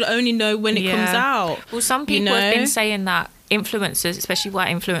 You would only know when it comes out. Well, some people have been saying that influencers, especially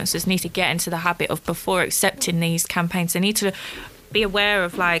white influencers, need to get into the habit of, before accepting these campaigns, they need to be aware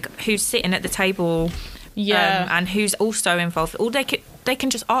of like who's sitting at the table, and who's also involved. Or they can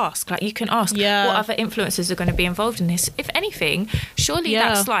just ask. Like, you can ask what other influencers are going to be involved in this. If anything, surely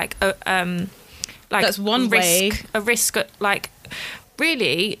that's like that's one risk, a risk. Like,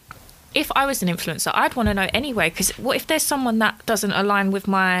 really, if I was an influencer, I'd want to know anyway, because what if there's someone that doesn't align with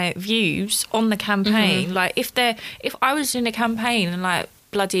my views on the campaign? Like, if I was in a campaign and like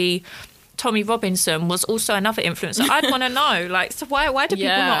bloody Tommy Robinson was also another influencer, I'd want to know. Like, so why do people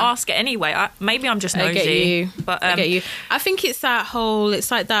not ask it anyway? Maybe I'm just nosy. I get you. But I get you. I think it's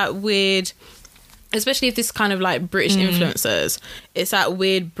like that weird, especially if this kind of like British influencers, it's that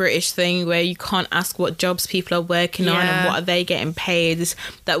weird British thing where you can't ask what jobs people are working on and what are they getting paid. It's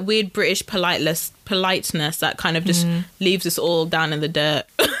that weird British politeness that kind of just leaves us all down in the dirt.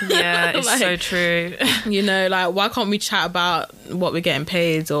 Yeah, it's like, so true. You know, like, why can't we chat about what we're getting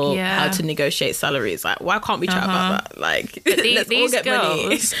paid or how to negotiate salaries? Like, why can't we chat about that? Like, let's all get girls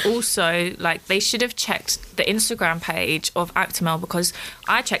money. Also, like, they should have checked the Instagram page of Actimel, because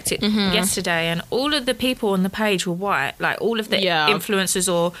I checked it yesterday and all of the people on the page were white. Like, all of the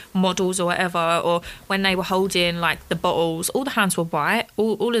influencers or models or whatever, or when they were holding like the bottles, all the hands were white.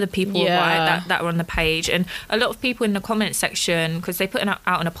 All of the people were white that were on the page. And a lot of people in the comment section, because they put out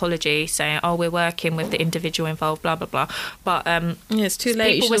an apology saying, oh, we're working with the individual involved, blah blah blah, but it's too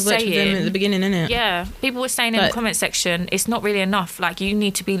late. You should have worked with them at the beginning, innit? People were saying in the comment section, it's not really enough. Like, you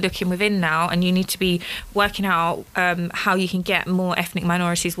need to be looking within now, and you need to be working out how you can get more ethnic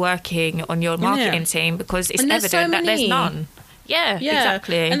minorities working on your marketing team, because it's evident that there's none.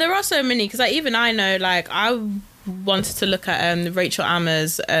 Exactly. And there are so many, because like, even I know, like, I wanted to look at Rachel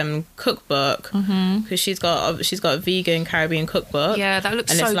Ammer's cookbook, because she's got a vegan Caribbean cookbook. Yeah, that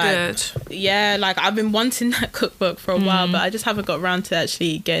looks so good. Yeah, like, I've been wanting that cookbook for a while, but I just haven't got around to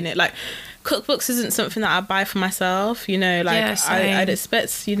actually getting it. Like, cookbooks isn't something that I buy for myself, you know, like I'd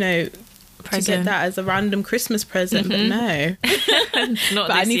expect, you know, to get that as a random Christmas present, but no. Not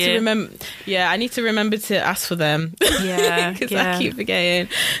but I this need year. to remember. Yeah, I need to remember to ask for them. Yeah, because I keep forgetting.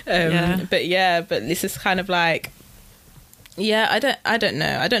 But this is kind of like. Yeah, I don't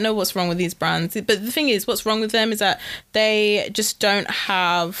know. I don't know what's wrong with these brands. But the thing is, what's wrong with them is that they just don't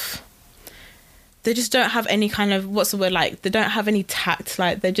have. They just don't have any kind of, what's the word, like, they don't have any tact.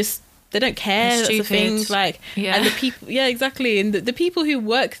 Like, they don't care. That's the thing. Like, and the people, yeah, exactly. And the people who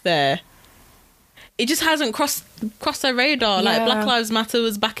work there, it just hasn't crossed their radar. Like, Black Lives Matter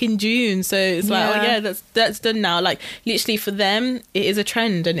was back in June, so it's like, oh yeah, that's done now. Like, literally for them, it is a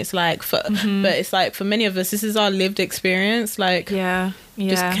trend, and it's like, but it's like for many of us, this is our lived experience. Like,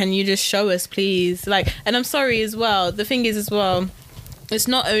 just can you just show us, please? Like, and I'm sorry as well. The thing is as well, it's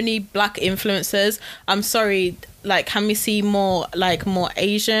not only black influencers. I'm sorry. Like, can we see more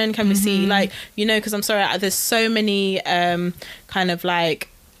Asian? Can we see, like, you know, because I'm sorry, there's so many kind of like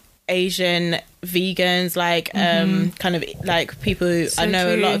Asian vegans, like kind of like people who, I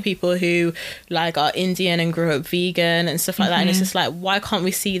know a lot of people who like are Indian and grew up vegan and stuff like that, and it's just like, why can't we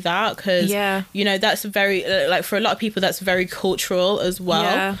see that? Because you know, that's very like, for a lot of people that's very cultural as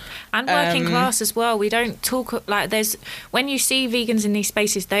well, and working class as well. We don't talk like, there's, when you see vegans in these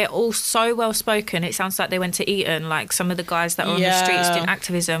spaces, they're all so well spoken. It sounds like they went to Eton, like some of the guys that are on the streets doing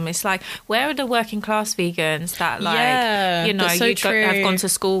activism. It's like, where are the working class vegans that, like, you know, have gone to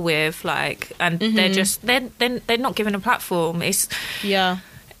school with, like, and they're just they're not given a platform. It's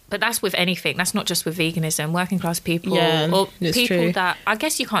but that's with anything. That's not just with veganism. Working class people, or people that, I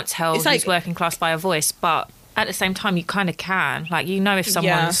guess you can't tell who's like, working class by a voice, but at the same time you kind of can. Like, you know if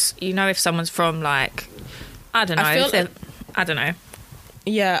someone's from, like, I don't know. I don't know.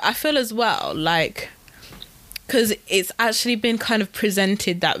 Yeah, I feel as well, like, because it's actually been kind of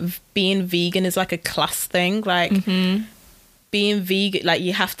presented that being vegan is like a class thing. Like, being vegan, like,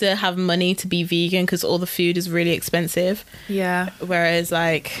 you have to have money to be vegan because all the food is really expensive. Yeah. Whereas,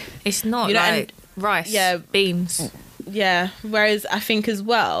 like, it's not, you know, like rice, beans. Yeah. Whereas I think as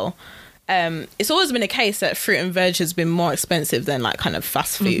well, it's always been a case that fruit and veg has been more expensive than, like, kind of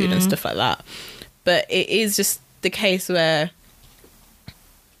fast food and stuff like that. But it is just the case where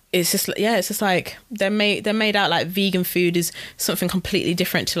it's just like they're made out like vegan food is something completely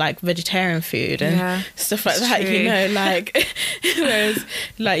different to, like, vegetarian food and stuff like that, you know, like, whereas,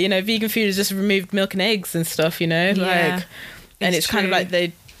 like, you know, vegan food has just removed milk and eggs and stuff, you know, like, and it's kind of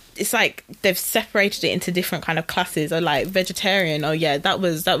like it's like they've separated it into different kind of classes, or like vegetarian, that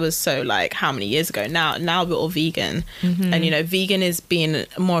was so, like, how many years ago. Now we're all vegan, and, you know, vegan is being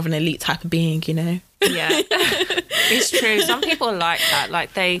more of an elite type of being, you know. It's true. Some people like that,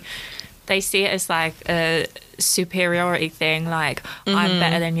 like they see it as like a superiority thing, like, I'm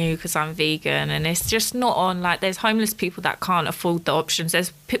better than you because I'm vegan, and it's just not on. Like, there's homeless people that can't afford the options,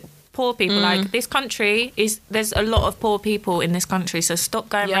 there's poor people, like, this country there's a lot of poor people in this country, so stop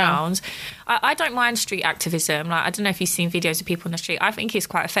going around. I don't mind street activism. Like, I don't know if you've seen videos of people on the street. I think it's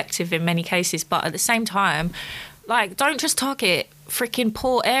quite effective in many cases, but at the same time, like, don't just target freaking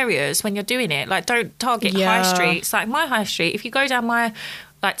poor areas when you're doing it. Like, don't target high streets. Like, my high street, if you go down my,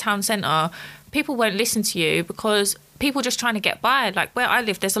 like, town centre, people won't listen to you because people just trying to get by. Like, where I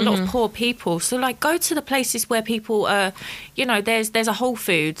live, there's a lot of poor people. So, like, go to the places where people are, you know, there's a Whole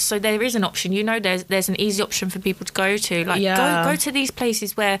Foods, so there is an option. You know, there's an easy option for people to go to. Like, go to these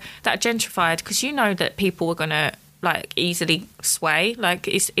places that are gentrified, because you know that people are going to, like, easily sway. Like,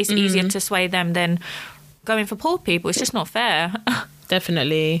 it's easier to sway them than going for poor people. It's just not fair.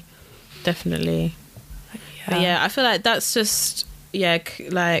 Definitely. Yeah, I feel like that's just, like,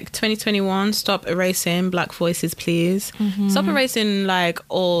 2021, stop erasing black voices, please. Stop erasing, like,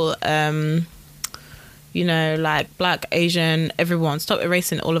 all you know, like, black, Asian, everyone. Stop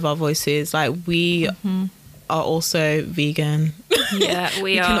erasing all of our voices. Like, we are also vegan. Yeah,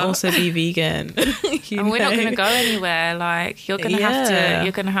 we can also be vegan. And we're not going to go anywhere. Like, you're going to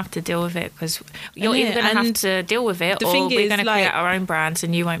have to deal with it, because you're either going to have to deal with it, or we're going to create our own brands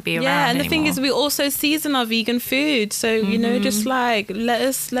and you won't be around anymore. And the thing is, we also season our vegan food, so you know, just like let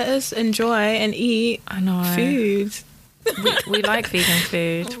us enjoy and eat food. We like vegan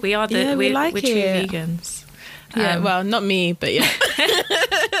food. We are we're true vegans. Well, not me, but yeah.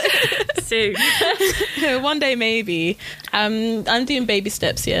 Soon. One day, maybe. I'm doing baby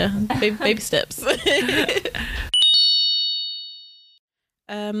steps, baby steps.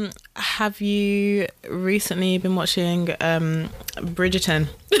 Have you recently been watching Bridgerton?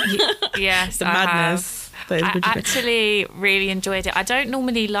 Yes, the madness. I actually really enjoyed it. I don't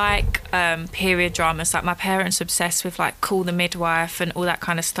normally like period dramas. Like, my parents are obsessed with like Call the Midwife and all that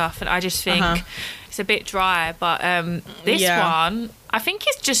kind of stuff, and I just think it's a bit dry. But this one, I think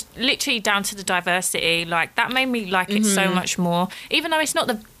it's just literally down to the diversity. Like, that made me like it so much more. Even though it's not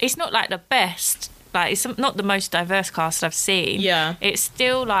like the best. Like, it's not the most diverse cast I've seen. Yeah, it's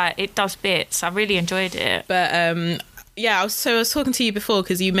still like it does bits. I really enjoyed it. But I was talking to you before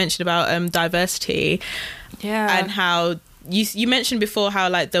because you mentioned about diversity, and how you mentioned before how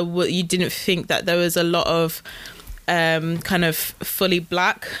like you didn't think that there was a lot of kind of fully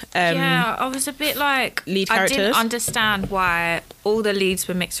black I was a bit like lead characters. I didn't understand why all the leads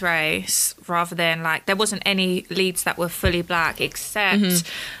were mixed race rather than like there wasn't any leads that were fully black except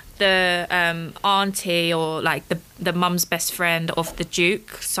the auntie or like the mum's best friend of the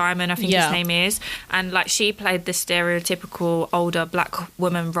Duke, Simon, I think his name is, and like she played the stereotypical older black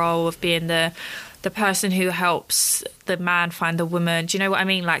woman role of being the person who helps the man find the woman. Do you know what I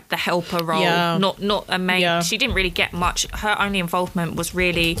mean? Like the helper role, not a main. She didn't really get much. Her only involvement was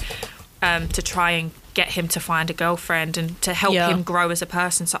really to try and get him to find a girlfriend and to help him grow as a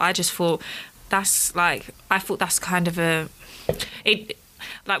person. So I just thought that's kind of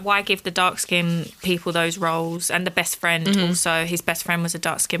like, why give the dark-skinned people those roles? And the best friend also, his best friend was a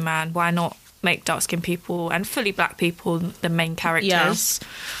dark-skinned man. Why not make dark-skinned people and fully black people the main characters? Yeah.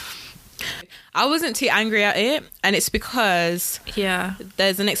 I wasn't too angry at it, and it's because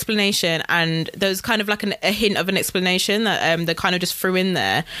there's an explanation, and there's kind of like a hint of an explanation that they kind of just threw in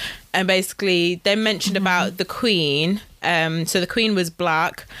there. And basically, they mentioned about the Queen. So the Queen was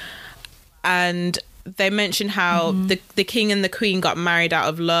black, and they mentioned how the King and the Queen got married out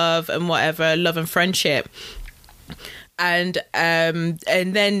of love and whatever, love and friendship. And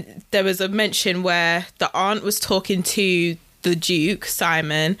then there was a mention where the aunt was talking to the Duke,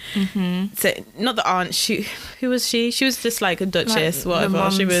 Simon. So not the aunt, who was she? She was just like a duchess, like whatever.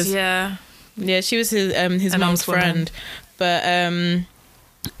 She was she was his mum's friend. But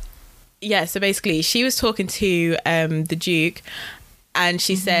so basically she was talking to the Duke. And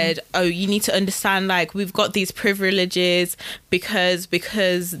she said, oh, you need to understand, like, we've got these privileges because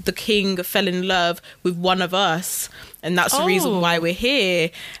the king fell in love with one of us. And that's the reason why we're here.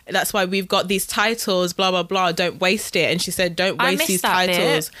 That's why we've got these titles, blah, blah, blah. Don't waste it. And she said, don't waste these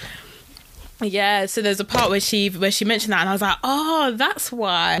titles. Bit. Yeah, so there's a part where she mentioned that, and I was like, oh, that's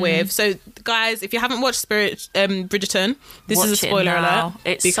why. So, guys, if you haven't watched Bridgerton, this is a spoiler alert.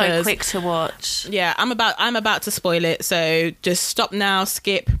 It's so quick to watch. Yeah, I'm about to spoil it, so just stop now,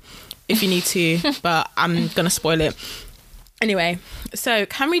 skip if you need to, but I'm gonna spoil it anyway. So,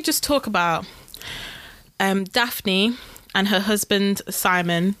 can we just talk about Daphne and her husband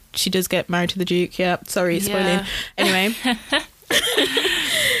Simon? She does get married to the Duke. Yeah, sorry, spoiling. Anyway.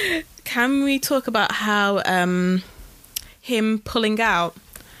 Can we talk about how him pulling out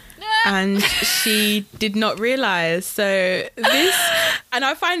and she did not realise? So this, and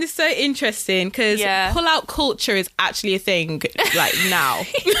I find this so interesting because pull-out culture is actually a thing, like, now.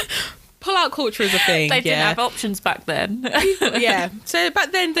 Pull-out culture is a thing. They didn't have options back then. So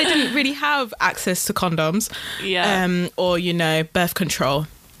back then they didn't really have access to condoms or, birth control.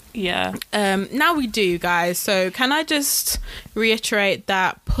 Now we do, guys. So can I just reiterate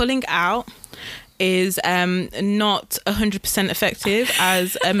that pulling out is not 100% effective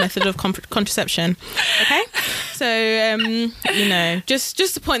as a method of contraception. Okay, so just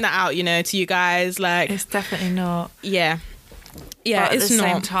to point that out, to you guys, like, it's definitely not. Yeah, but at the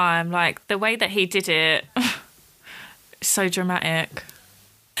same time, like, the way that he did it, so dramatic.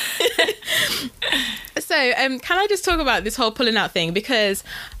 So can I just talk about this whole pulling out thing, because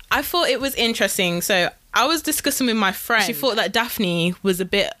I thought it was interesting. So I was discussing with my friend. She thought that Daphne was a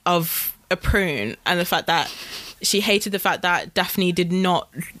bit of a prune, and the fact that she hated the fact that Daphne did not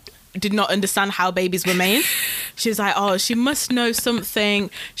understand how babies were made. She was like, oh, she must know something.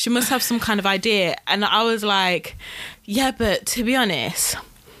 She must have some kind of idea. And I was like, yeah, but to be honest,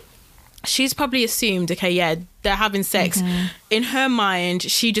 she's probably assumed, okay, yeah, they're having sex. In her mind,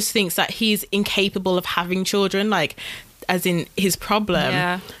 she just thinks that he's incapable of having children, like, as in his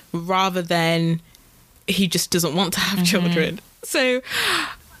problem, rather than he just doesn't want to have children. So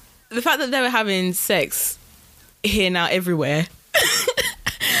the fact that they were having sex here, now, everywhere,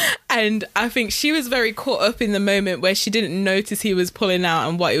 and I think she was very caught up in the moment where she didn't notice he was pulling out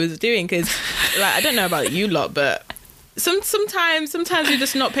and what he was doing, because, like, I don't know about you lot, but sometimes you're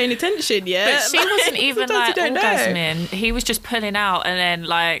just not paying attention. But she wasn't even like orgasming. He was just pulling out and then,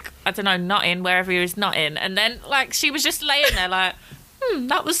 like, I don't know, nutting wherever he was nutting, and then, like, she was just laying there like,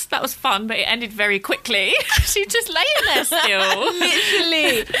 that was fun, but it ended very quickly. She's just laying there still.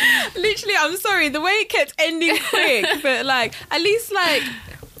 literally, I'm sorry, the way it kept ending quick, but like at least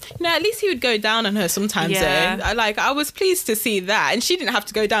he would go down on her sometimes. Yeah. I was pleased to see that, and she didn't have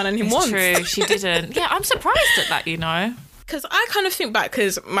to go down on him once. True, she didn't. Yeah, I'm surprised at that, because I kind of think back,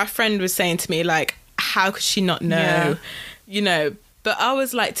 because my friend was saying to me, like, how could she not know, but I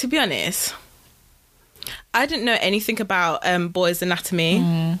was like, to be honest, I didn't know anything about boys'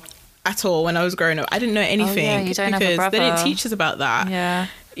 anatomy at all when I was growing up. I didn't know anything you don't because have a brother. they didn't teach us about that. Yeah.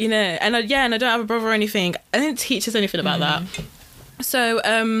 And I don't have a brother or anything. I didn't teach us anything about that. So,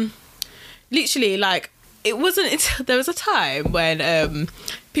 literally, like, it wasn't until there was a time when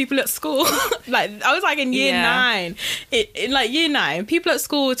people at school, like, I was like in year 9. In like year 9, people at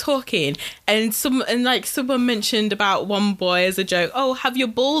school were talking, and someone mentioned about one boy as a joke. Oh, have your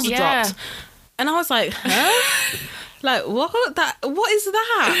balls dropped? And I was like, huh? Like, what is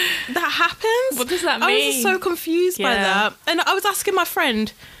that? That happens? What does that mean? I was just so confused by that. And I was asking my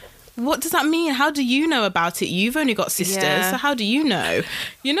friend, what does that mean? How do you know about it? You've only got sisters, so how do you know?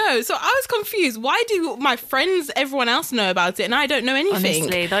 So I was confused. Why do my friends, everyone else know about it, and I don't know anything?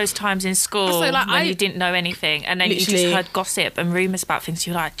 Honestly, those times in school when you didn't know anything, and then you just heard gossip and rumours about things,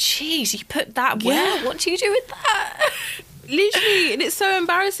 you're like, geez, you put that where? What do you do with that? Literally, and it's so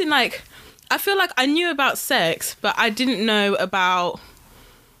embarrassing. Like, I feel like I knew about sex, but I didn't know about...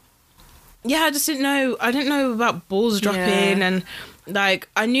 I just didn't know. I didn't know about balls dropping and... Like,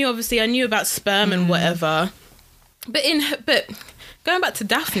 I knew about sperm and whatever. But going back to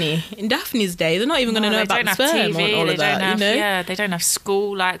Daphne, in Daphne's day, they're not even going to know about sperm and all of that, Yeah, they don't have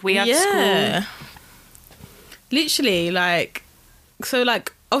school like we have school. Literally, like... So,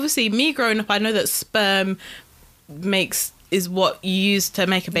 like, obviously, me growing up, I know that sperm is what you use to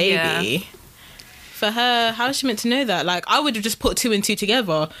make a baby. Yeah. For her, how is she meant to know that? Like, I would have just put 2 and 2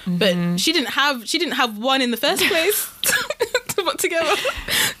 together, but she didn't have one in the first place to put together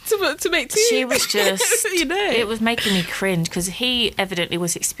to make 2. She was just, it was making me cringe because he evidently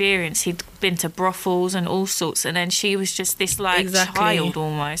was experienced. He'd been to brothels and all sorts, and then she was just this like child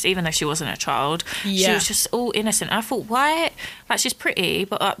almost, even though she wasn't a child. She was just all innocent. I thought, why? Like, she's pretty,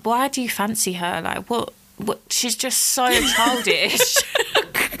 but why do you fancy her? Like, what? She's just so childish.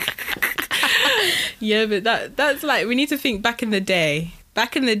 Yeah, but that's like, we need to think back in the day.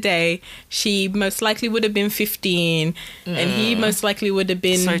 Back in the day, she most likely would have been 15 and he most likely would have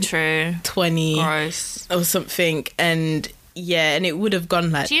been so true 20 Gross. Or something, and and it would have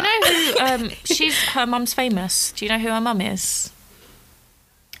gone like Do you know who her mum's famous? Do you know who her mum is?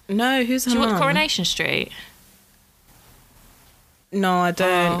 No, who's her mum? Do you watch Coronation Street? No, I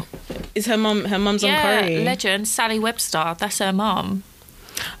don't. Is her mum's on Corrie? Legend, Sally Webster, that's her mum.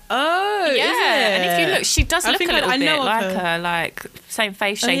 Oh, yeah. Is it? And if you look, she does look a little bit like her, like same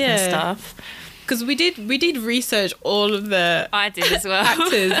face shape and stuff. Because we did research all of the I did as well.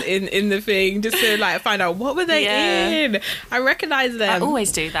 actors in the thing just to like find out what were they in. I recognise them. I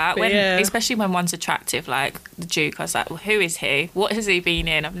always do that especially when one's attractive, like the Duke. I was like, well, who is he? What has he been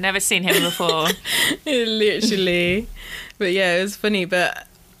in? I've never seen him before. Literally. But it was funny. But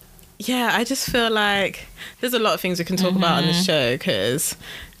I just feel like there's a lot of things we can talk about on this show, because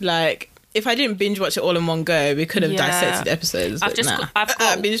like, if I didn't binge watch it all in one go, we could have dissected episodes. I've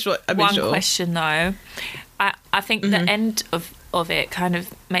got one question though. I think the end of it kind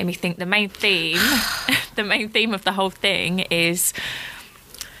of made me think the main theme of the whole thing is,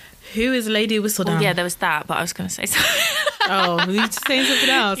 who is Lady Whistledown? Well, yeah, there was that, but I was going to say something. Oh, you're saying something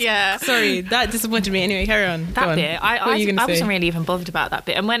else? Yeah. Sorry, that disappointed me. Anyway, carry on. That bit, I wasn't really even bothered about that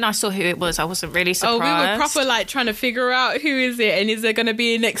bit. And when I saw who it was, I wasn't really surprised. Oh, we were proper like trying to figure out who is it and is there going to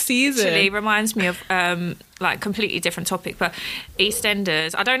be a next season? Actually, reminds me of like completely different topic, but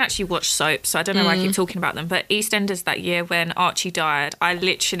EastEnders. I don't actually watch soaps, so I don't know why I keep talking about them. But EastEnders, that year when Archie died, I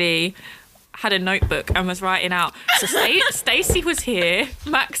literally had a notebook and was writing out. So Stacey was here,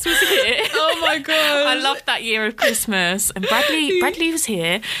 Max was here. Oh my god! I loved that year of Christmas, and Bradley was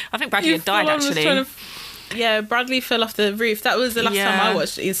here. I think Bradley had died actually. Bradley fell off the roof. That was the last time I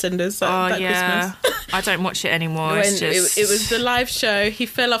watched EastEnders. Christmas. I don't watch it anymore. It was the live show. He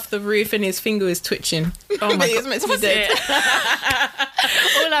fell off the roof and his finger was twitching. Oh my god! He was meant to be dead.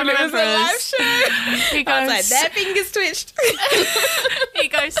 All I remember was a live show. He goes, I was like, their fingers twitched. He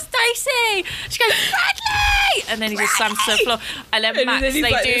goes, Stacey. She goes, Bradley, and then he just slams to the floor. And then Max,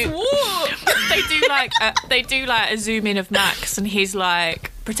 they do like a zoom in of Max, and he's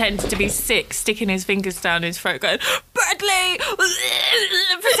like pretending to be sick, sticking his fingers down his throat, going, Bradley,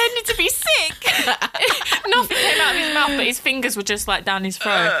 pretending to be sick. Nothing came out of his mouth, but his fingers were just like down his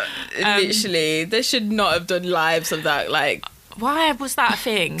throat. Literally, they should not have done lives of that. Like, Why was that a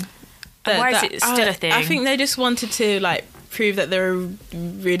thing? Why is it still a thing? I think they just wanted to like prove that they're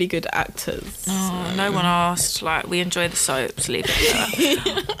really good actors. Oh, no one asked. Like, we enjoy the soaps, leave it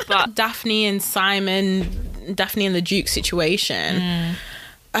there. But Daphne and the Duke situation,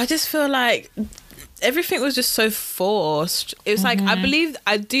 I just feel like everything was just so forced. It was like, I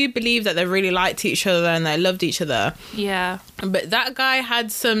do believe that they really liked each other and they loved each other. Yeah. But that guy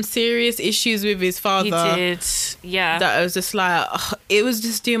had some serious issues with his father. He did, yeah. That I was just like, it was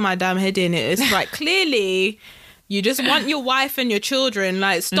just doing my damn head in. It was like, clearly, you just want your wife and your children.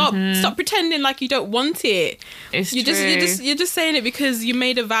 Like, stop pretending like you don't want it. You're just saying it because you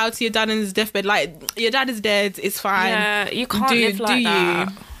made a vow to your dad on his deathbed. Like, your dad is dead. It's fine. Yeah, you can't live like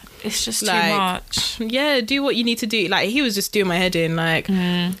that. It's just like, too much. Yeah, do what you need to do. Like, he was just doing my head in. Like,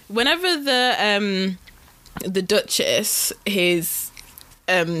 whenever the Duchess, his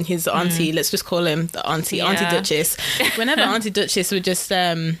auntie, let's just call him the auntie, Auntie Duchess. Whenever Auntie Duchess would just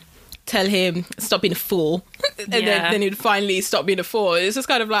tell him stop being a fool, and then he'd finally stop being a fool. It's just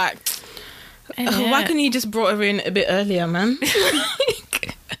kind of like, why couldn't you just brought her in a bit earlier, man? He's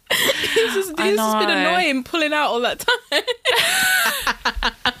just been annoying, pulling out all that time.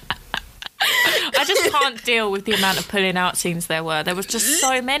 I just can't deal with the amount of pulling out scenes there were. There was just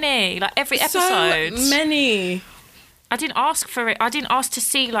so many, like every episode. So many. I didn't ask for it. I didn't ask to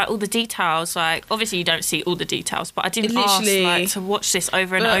see like all the details. Like, obviously you don't see all the details, but I didn't ask like to watch this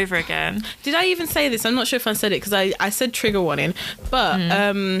over and over again. Did I even say this? I'm not sure if I said it because I said trigger warning, but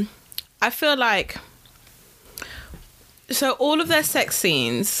I feel like, so all of their sex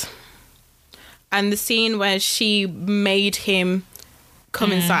scenes and the scene where she made him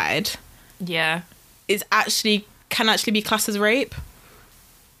come inside, can actually be classed as rape.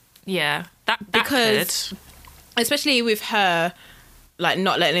 Yeah, that because could. Especially with her, like,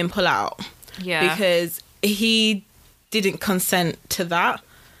 not letting him pull out. Yeah. Because he didn't consent to that.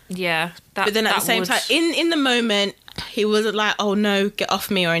 Yeah. But then at the same time, in the moment, he wasn't like, oh, no, get off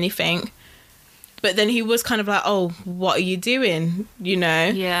me or anything. But then he was kind of like, oh, what are you doing? You know?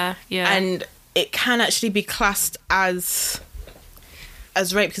 Yeah, yeah. And it can actually be classed as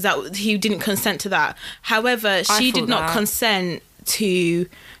rape because he didn't consent to that. However, she did not consent to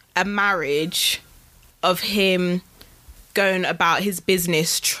a marriage of him going about his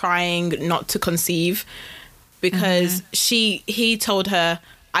business trying not to conceive because he told her,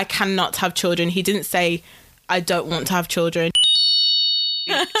 I cannot have children. He didn't say, I don't want to have children.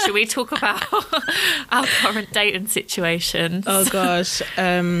 Should we talk about our current dating situations? Oh gosh,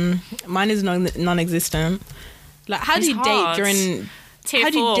 mine is non-existent. Like, how do you date during Tier 4? How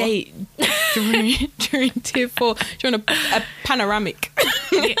do you date during Tier 4 during a panoramic?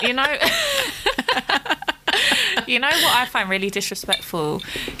 You know. You know what I find really disrespectful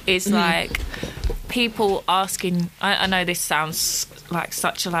is like people asking. I know this sounds like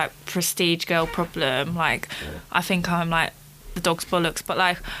such a like prestige girl problem. Like, I think I'm like the dog's bollocks, but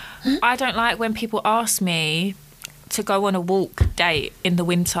like I don't like when people ask me to go on a walk date in the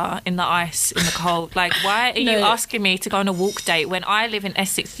winter, in the ice, in the cold. Like, why are you asking me to go on a walk date when I live in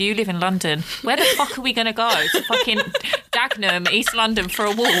Essex, you live in London? Where the fuck are we going to go? To fucking Dagenham, East London for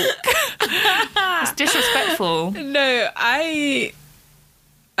a walk? It's disrespectful. No, I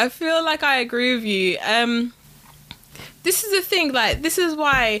feel like I agree with you. This is the thing, like, this is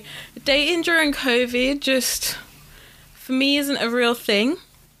why dating during COVID just, for me, isn't a real thing.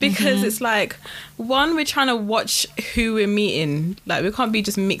 Because it's like, one, we're trying to watch who we're meeting. Like, we can't be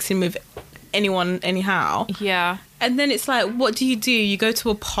just mixing with anyone anyhow. Yeah. And then it's like, what do? You go to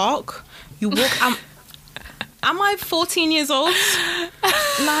a park, you walk... Am I 14 years old?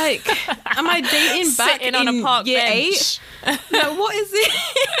 Like, am I dating back sitting on a park year bench? 8? Like, what is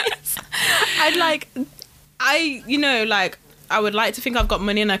this? I would like to think I've got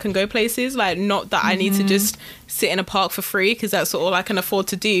money and I can go places. Like, not that I need to just sit in a park for free because that's all I can afford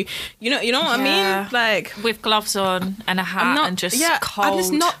to do. You know what I mean? Like, with gloves on and a hat and just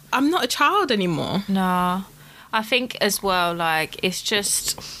cold. I'm not a child anymore. No, I think as well. Like, it's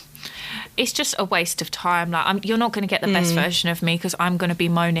just a waste of time. Like, you're not going to get the best version of me because I'm going to be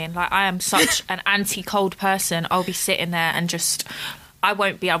moaning. Like, I am such an anti-cold person. I'll be sitting there and just, I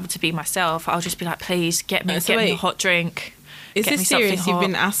won't be able to be myself. I'll just be like, please get me a hot drink. Is this serious? You've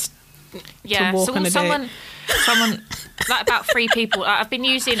been asked to walk on a date? Someone like about 3 people. I've been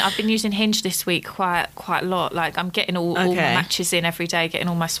using Hinge this week quite a lot. Like, I'm getting all my matches in every day, getting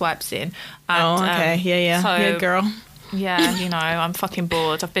all my swipes in. And, yeah. So, yeah, girl. Yeah, you know, I'm fucking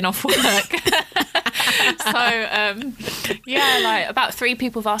bored. I've been off work. So, like about 3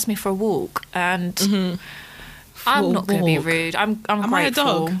 people have asked me for a walk, and I'm not going to be rude. I'm Am grateful. I a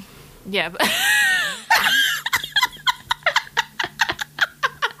dog? Yeah, but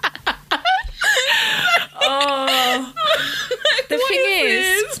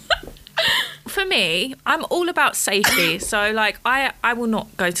me, I'm all about safety. So like I will not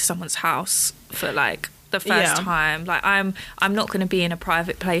go to someone's house for like the first time. Like I'm not going to be in a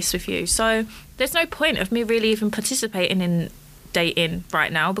private place with you. So there's no point of me really even participating in dating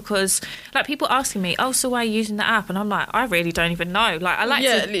right now, because like people asking me, oh, so why are you using the app? And I'm like, I really don't even know. Like I like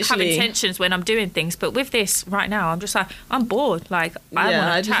to have intentions when I'm doing things, but with this right now, I'm just like, I'm bored. Like I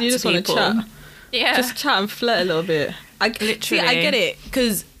want to chat to people. Chat. Yeah, just chat and flirt a little bit. I get it,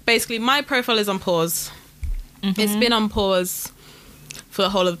 because basically my profile is on pause. It's been on pause for the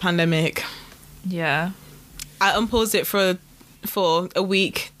whole of the pandemic. Yeah, I unpaused it for a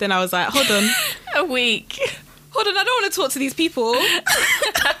week. Then I was like, hold on. A week. Hold on, I don't want to talk to these people.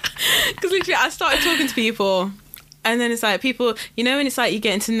 Because literally I started talking to people, and then it's like people, you know, when it's like you're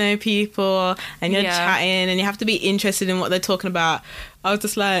getting to know people and you're chatting and you have to be interested in what they're talking about. I was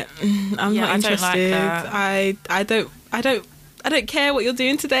just like, I'm not interested. I don't like that. I don't care what you're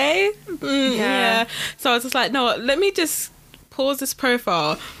doing today. So I was just like, no, let me just pause this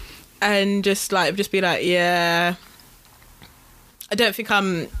profile and just be like, yeah, I don't think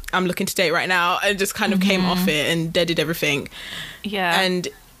I'm looking to date right now, and just kind of came off it and deaded everything. Yeah. And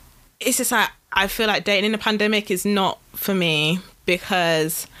it's just like, I feel like dating in a pandemic is not for me,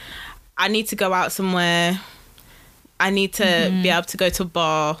 because I need to go out somewhere. I need to be able to go to a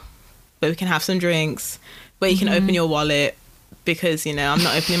bar where we can have some drinks, where you can open your wallet, because, you know, I'm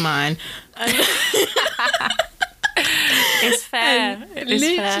not opening mine. It's fair.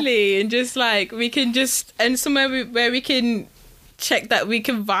 Literally, fair. And just like, we can just, and somewhere where we can check that we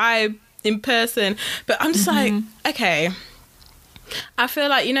can vibe in person. But I'm just like, okay, I feel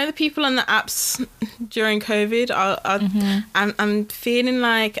like, you know, the people on the apps during COVID I'm feeling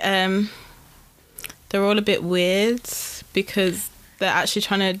like they're all a bit weird, because they're actually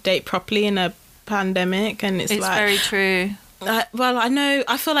trying to date properly in a pandemic, and it's like, very true. Well,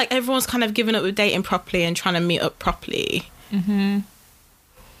 I feel like everyone's kind of given up with dating properly and trying to meet up properly.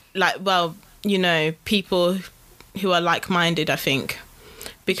 Like, well, you know, people who are like-minded, I think,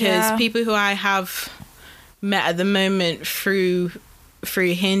 because people who I have met at the moment through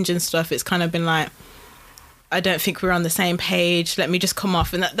Hinge and stuff, it's kind of been like, I don't think we're on the same page, let me just come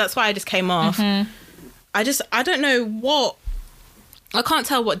off. And that's why I just came off. I don't know I can't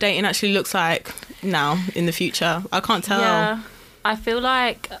tell what dating actually looks like now in the future. I can't tell. Yeah, I feel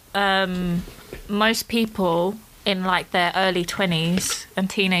like most people in like their early 20s and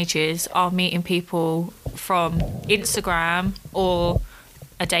teenagers are meeting people from Instagram or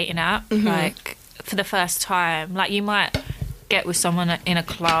a dating app, like for the first time. Like you might get with someone in a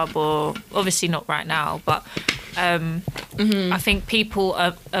club, or obviously not right now, but I think people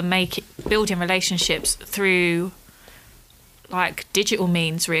are building relationships through like digital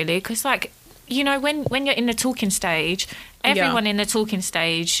means, really, because like, you know, when you're in the talking stage, everyone in the talking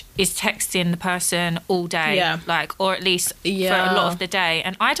stage is texting the person all day, like, or at least for a lot of the day,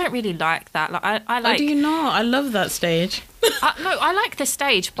 and I don't really like that. Like I like. Oh, do you not? I love that stage. No, I like the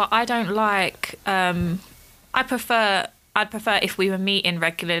stage, but I don't like. I'd prefer if we were meeting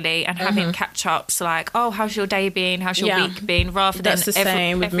regularly and having catch-ups, like, oh, how's your day been? How's your week been? Rather than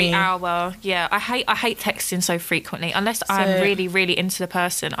every hour. Yeah, I hate texting so frequently. Unless I'm really, really into the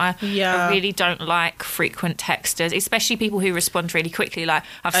person. I really don't like frequent texters, especially people who respond really quickly. Like,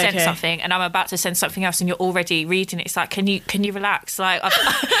 I've sent something and I'm about to send something else and you're already reading it. It's like, can you relax? Like,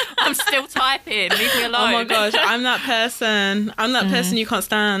 I'm still typing. Leave me alone. Oh my gosh, I'm that person. I'm that person you can't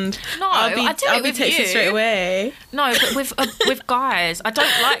stand. No, I'll be texting straight away. No, but with guys, I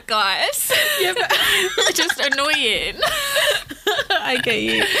don't like guys. Yeah, but they're just annoying. I get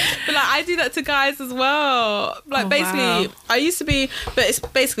you, but like I do that to guys as well. Like I used to be, but it's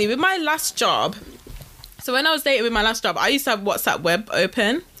basically with my last job. So when I was dating with my last job, I used to have WhatsApp web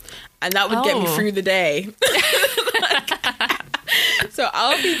open, and that would get me through the day. So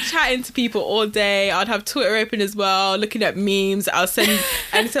I'll be chatting to people all day. I'd have Twitter open as well, looking at memes. I'll send,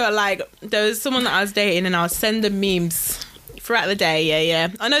 and so like there was someone that I was dating, and I'll send them memes throughout the day. Yeah.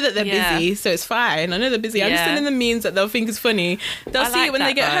 I know that they're busy, so it's fine. I know they're busy. I'm just sending them memes that they'll think is funny. They'll see it when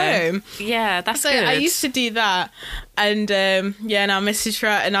they get home. Yeah, that's good. I used to do that, and and I'll message her,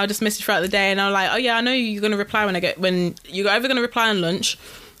 and I'll just message throughout the day, and I'm like, oh yeah, I know you're gonna reply when you're either gonna reply on lunch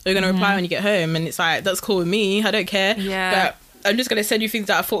or you're gonna reply when you get home, and it's like, that's cool with me. I don't care. Yeah. But I'm just going to send you things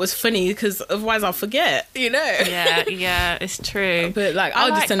that I thought was funny, because otherwise I'll forget, you know? Yeah, it's true. But like, I'll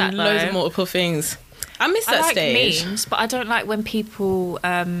just send loads of multiple things. I miss that stage. Memes, but I don't like when people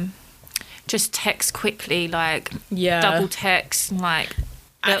just text quickly, like double text, and like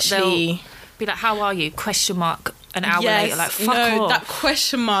they'll be like, how are you? ? An hour later, like, fuck off. That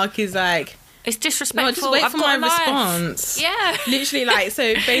question mark is like, it's disrespectful. No, just wait for my response. Yeah. Literally, like,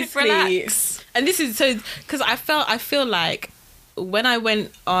 so basically, And this is so, because I feel like when I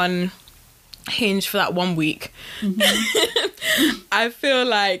went on Hinge for that 1 week, I feel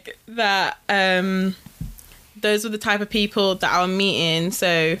like that those were the type of people that I was meeting.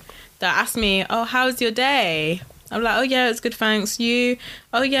 So that asked me, oh, how's your day? I'm like, oh yeah, it's good, thanks. You?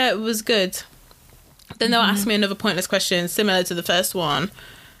 Oh yeah, it was good. Then they'll ask me another pointless question similar to the first one,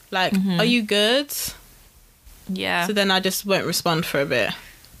 like, are you good? Yeah. So then I just won't respond for a bit.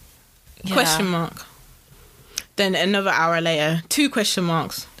 Yeah. Question mark. Then another hour later, 2 question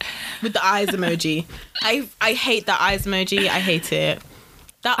marks with the eyes emoji. I hate that eyes emoji. I hate it.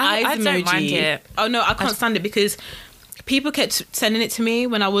 That eyes emoji. I don't mind it. Oh no, I can't stand it because people kept sending it to me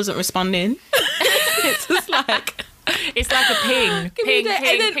when I wasn't responding. It's just like... It's like a ping. Ping,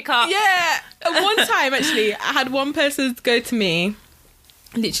 then, pick up. Yeah. One time, actually, I had one person go to me.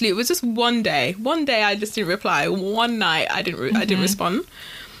 Literally, it was just one day. One day, I just didn't reply. One night, I didn't respond.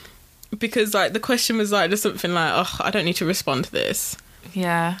 Because, like, the question was, like, just something like, oh, I don't need to respond to this.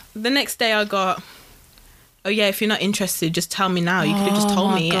 Yeah. The next day, I got, oh, yeah, if you're not interested, just tell me now. You could have just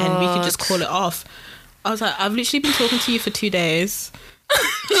told me and we could just call it off. I was like, I've literally been talking to you for 2 days.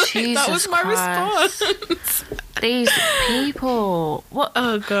 That was my response. These people. What?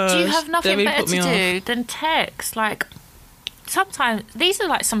 Oh, gosh. Do you have nothing really better put to me do off. than text? Like, sometimes these are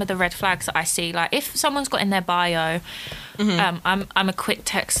like some of the red flags that I see. Like, if someone's got in their bio, I'm a quick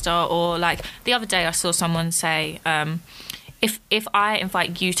texter, or like the other day I saw someone say, if I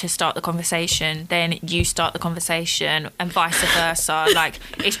invite you to start the conversation, then you start the conversation, and vice versa. Like,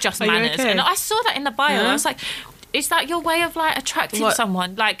 it's just manners. Okay? And I saw that in the bio. Yeah. I was like, is that your way of like attracting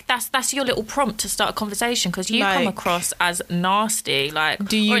someone? Like, that's your little prompt to start a conversation, because you come across as nasty. Like,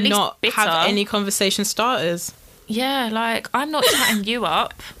 do you not bitter. have any conversation starters? Yeah, like, I'm not chatting you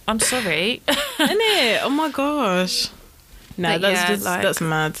up. I'm sorry. Isn't it? Oh my gosh. No, But that's yeah, just like, that's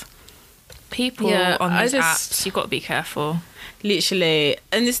mad. People on these apps, you've got to be careful. Literally.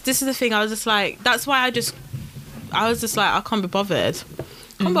 And this is the thing, I was just like, that's why I was just like, I can't be bothered.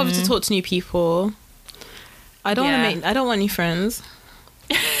 I can't bother to talk to new people. I don't want any friends.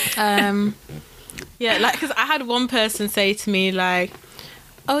 Yeah, like, because I had one person say to me, like,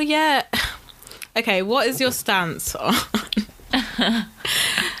 oh yeah, okay, what is your stance on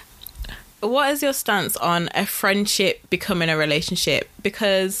what is your stance on a friendship becoming a relationship?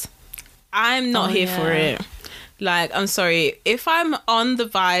 Because I'm not here for it. Like, I'm sorry, if I'm on the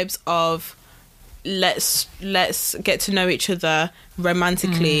vibes of let's get to know each other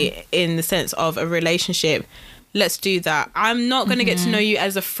romantically in the sense of a relationship, let's do that. I'm not going to get to know you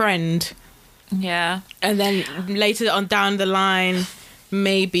as a friend. Yeah. And then later on down the line,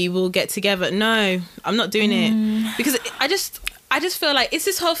 maybe we'll get together. No, I'm not doing it. Because I just feel like it's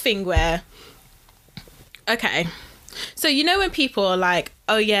this whole thing where, okay, so you know when people are like,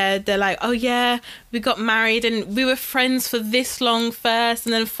 oh yeah, they're like, oh yeah, we got married and we were friends for this long first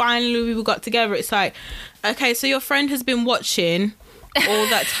and then finally we got together. It's like, okay, so your friend has been watching all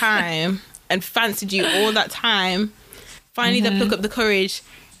that time and fancied you all that time. Finally they pluck up the courage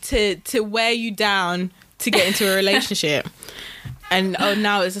to wear you down to get into a relationship. And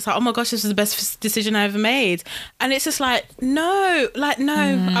now it's just like, oh my gosh, this was the best decision I ever made. And it's just like, no,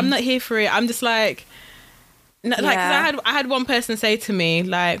 I'm not here for it. I'm just like, no, like, 'cause I had one person say to me,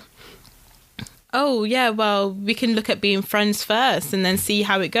 like, oh yeah, well, we can look at being friends first and then see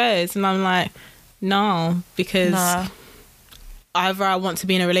how it goes. And I'm like, no, because either I want to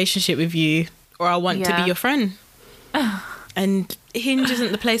be in a relationship with you or I want to be your friend. And Hinge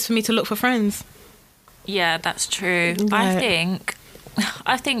isn't the place for me to look for friends. Yeah, that's true. Yeah.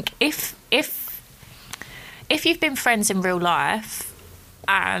 I think if you've been friends in real life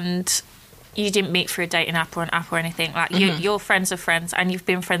and you didn't meet through a dating app or an app or anything, like you're friends of friends and you've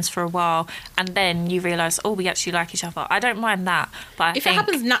been friends for a while, and then you realise, oh, we actually like each other, I don't mind that. But if it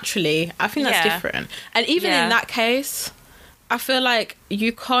happens naturally, I think that's different. And even in that case, I feel like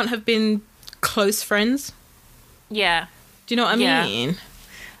you can't have been close friends. Yeah. Do you know what I mean?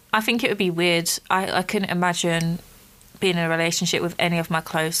 I think it would be weird. I couldn't imagine being in a relationship with any of my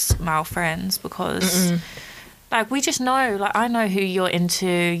close male friends, because like, we just know, like, I know who you're into,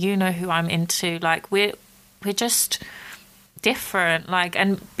 you know who I'm into, like, we're just different, like,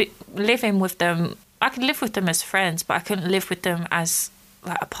 and living with them, I could live with them as friends, but I couldn't live with them as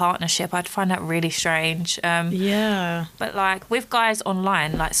like a partnership. I'd find that really strange. But like with guys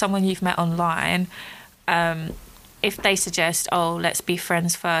online, like someone you've met online, if they suggest, oh, let's be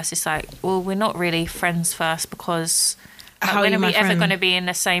friends first, it's like, well, we're not really friends first, because Like, how when are are you we my ever friend? going to be in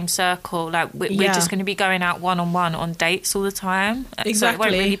the same circle? Like, we're just going to be going out one-on-one on dates all the time. Exactly. So it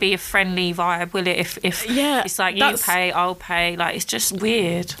won't really be a friendly vibe, will it? If it's like, you pay, I'll pay. Like, it's just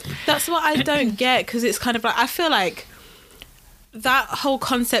weird. That's what I don't get, because it's kind of like, I feel like that whole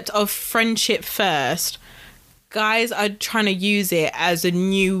concept of friendship first, guys are trying to use it as a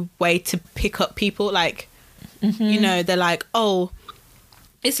new way to pick up people. Like, you know, they're like, oh,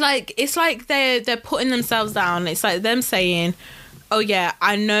 it's like they're putting themselves down. It's like them saying, oh yeah,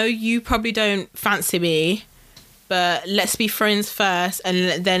 I know you probably don't fancy me, but let's be friends first,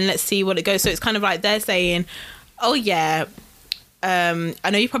 and then let's see what it goes. So it's kind of like they're saying, oh yeah, I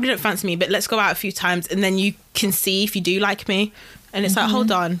know you probably don't fancy me, but let's go out a few times, and then you can see if you do like me. And it's like,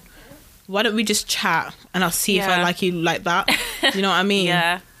 hold on, why don't we just chat, and I'll see if I like you like that. You know what I mean?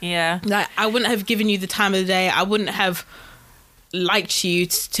 Yeah. Like, I wouldn't have given you the time of the day. I wouldn't have liked you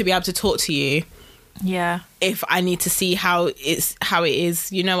to be able to talk to you. Yeah. If I need to see how it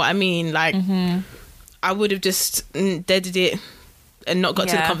is. You know what I mean? Like, I would have just deaded it and not got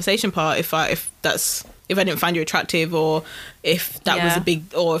to the conversation part if I didn't find you attractive, or if that was a big,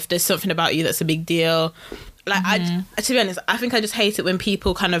 or if there's something about you that's a big deal. Like, to be honest, I think I just hate it when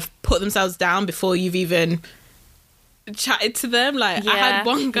people kind of put themselves down before you've even chatted to them. Like, I had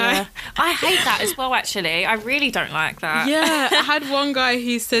one guy, I hate that as well, actually. I really don't like that. I had one guy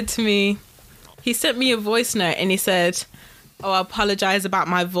who said to me, he sent me a voice note and he said, oh, I apologize about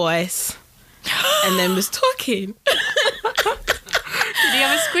my voice, and then was talking. Did he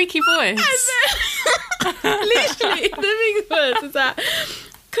have a squeaky voice? Literally, the thing was that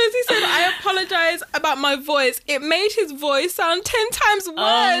because he said, I apologize about my voice, it made his voice sound 10 times worse.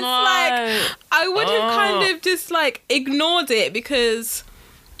 Oh, no. Like, I would have kind of just like ignored it, because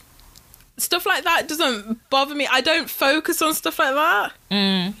stuff like that doesn't bother me. I don't focus on stuff like that.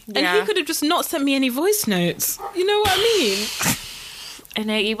 And he could have just not sent me any voice notes. You know what I mean?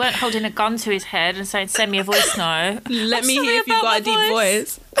 And you weren't holding a gun to his head and saying, send me a voice note. Let me hear if you've got a deep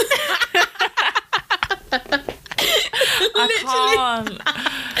voice. I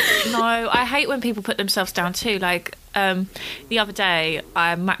can't. No, I hate when people put themselves down too. Like, the other day,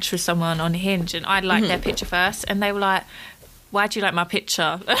 I matched with someone on Hinge, and I liked their picture first, and they were like, why do you like my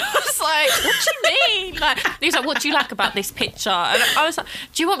picture? I was like, what do you mean? Like, he was like, what do you like about this picture? And I was like,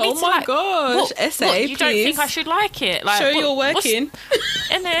 do you want me to, like... Oh my gosh, essay, you don't think I should like it? Like, show you're working.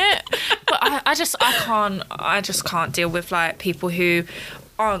 In it. But I just can't deal with, like, people who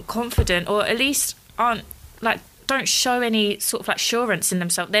aren't confident, or at least aren't, like, don't show any sort of, like, assurance in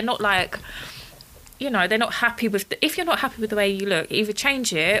themselves. They're not, like... You know, they're not happy with... If you're not happy with the way you look, either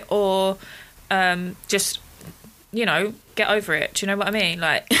change it or just... You know, get over it. Do you know what I mean?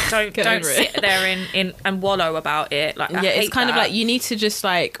 Like, don't sit there in and wallow about it. Like, I hate it's kind of like, you need to just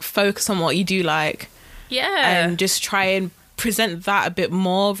like focus on what you do like, and just try and present that a bit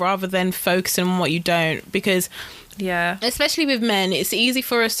more rather than focusing on what you don't. Because especially with men, it's easy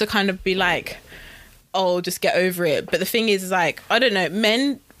for us to kind of be like, oh, just get over it. But the thing is, like, I don't know,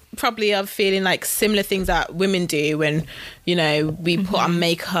 men probably are feeling like similar things that women do when, you know, we put on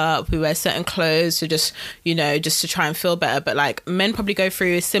makeup, we wear certain clothes to just, you know, just to try and feel better. But like, men probably go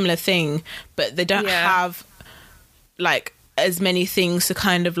through a similar thing, but they don't have like as many things to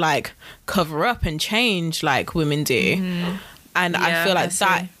kind of like cover up and change like women do. And I feel like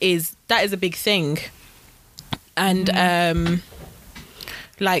that is a big thing. And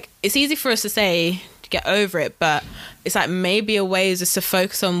like, it's easy for us to say get over it, but it's like, maybe a way is just to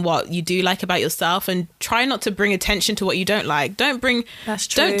focus on what you do like about yourself, and try not to bring attention to what you don't like. Don't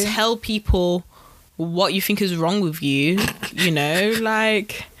tell people what you think is wrong with you, you know,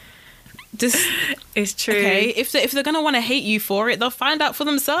 like, just, it's true. Okay, if they're gonna want to hate you for it, they'll find out for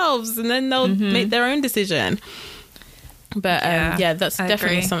themselves, and then they'll make their own decision. But that's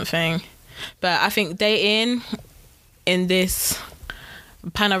definitely something. But I think dating in this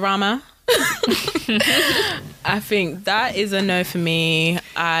panorama, I think that is a no for me.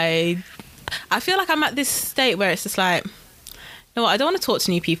 I feel like I'm at this state where it's just like, no, I don't want to talk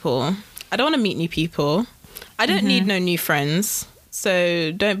to new people. I don't want to meet new people. I don't need no new friends.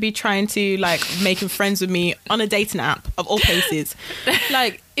 So don't be trying to like making friends with me on a dating app of all places.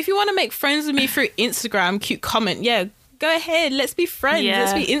 Like, if you want to make friends with me through Instagram, cute comment, go ahead. Let's be friends.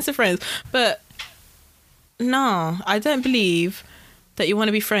 Let's be Insta friends. But no, I don't believe that you want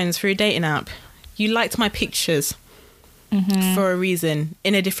to be friends through a dating app. You liked my pictures for a reason,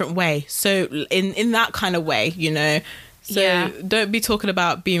 in a different way. So in that kind of way, you know. So don't be talking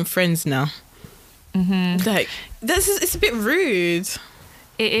about being friends now. Like, it's a bit rude.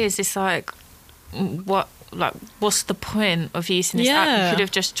 It is. It's like, what what's the point of using this app? You could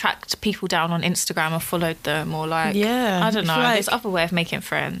have just tracked people down on Instagram or followed them, or like, I don't know. There's other way of making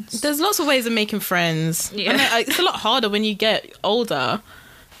friends. There's lots of ways of making friends. Yeah. It's a lot harder when you get older.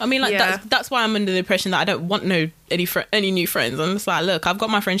 I mean, like, that's why I'm under the impression that I don't want any new friends. I'm just like, look, I've got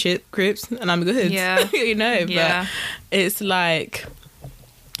my friendship groups and I'm good. Yeah. You know, but it's like,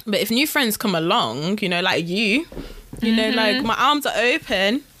 but if new friends come along, you know, like you know, like, my arms are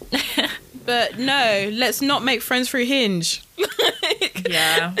open. But no, let's not make friends through Hinge.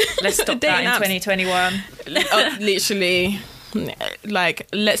 Yeah, let's stop that in 2021. Literally, like,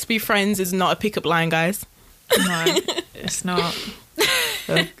 let's be friends is not a pickup line, guys. No, it's not.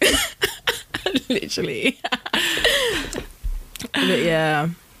 Literally. But yeah.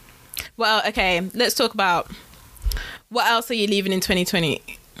 Well, okay, let's talk about what else are you leaving in 2020?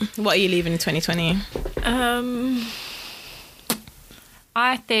 What are you leaving in 2020?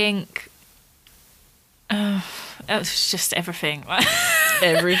 I think it's just everything.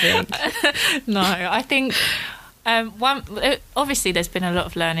 Everything. No, I think obviously there's been a lot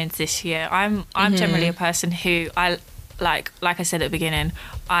of learnings this year. I'm generally a person who I like I said at the beginning,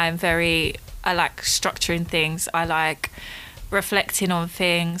 I like structuring things. I like reflecting on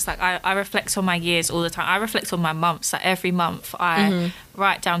things. Like I reflect on my years all the time. I reflect on my months. Like every month I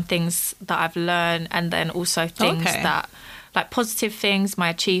write down things that I've learned, and then also things that, like, positive things, my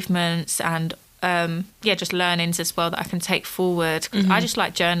achievements, and just learnings as well that I can take forward. Because I just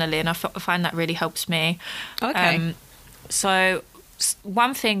like journaling. I find that really helps me. So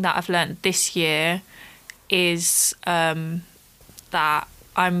one thing that I've learned this year is that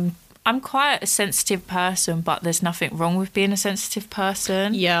I'm quite a sensitive person, but there's nothing wrong with being a sensitive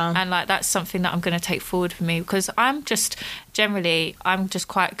person. Yeah. And like, that's something that I'm going to take forward for me, because I'm just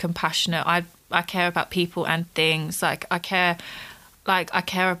quite compassionate. I care about people and things. Like I care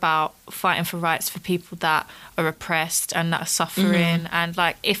about fighting for rights for people that are oppressed and that are suffering. And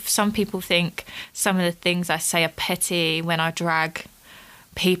like, if some people think some of the things I say are petty when I drag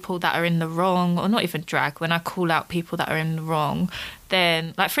people that are in the wrong, or not even drag, when I call out people that are in the wrong,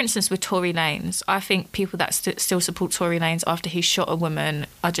 then, like, for instance, with Tory Lanez, I think people that still support Tory Lanez after he shot a woman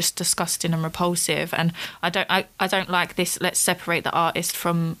are just disgusting and repulsive. And I don't like this, let's separate the artist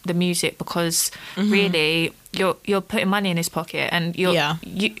from the music, because really you're putting money in his pocket, and you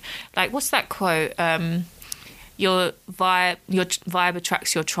like, what's that quote? Your vibe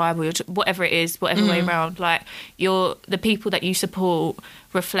attracts your tribe, or whatever it is, whatever way around. Like, the people that you support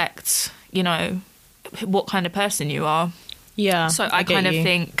reflects, you know, what kind of person you are. Yeah. So I kind of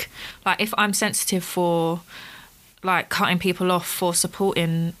think, like, if I'm sensitive for, like, cutting people off for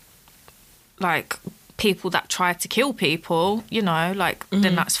supporting, like, people that try to kill people, you know, like,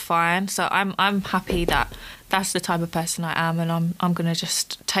 then that's fine. So I'm happy that that's the type of person I am, and I'm going to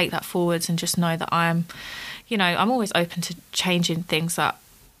just take that forwards and just know that I'm always open to changing things that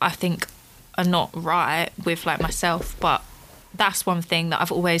I think are not right with, like, myself. But that's one thing that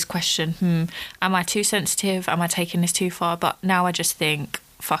I've always questioned. Am I too sensitive? Am I taking this too far? But now I just think,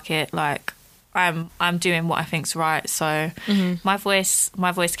 fuck it. Like, I'm doing what I think's right. So my voice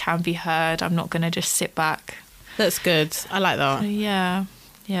can be heard. I'm not going to just sit back. That's good. I like that. So, yeah,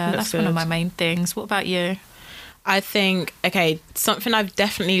 that's one of my main things. What about you? I think, something I've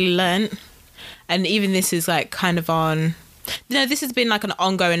definitely learnt, and even this is like kind of this has been like an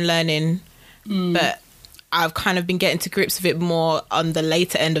ongoing learning, but I've kind of been getting to grips with it more on the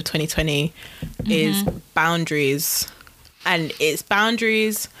later end of 2020, is boundaries. And it's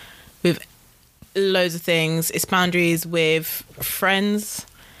boundaries with loads of things. It's boundaries with friends,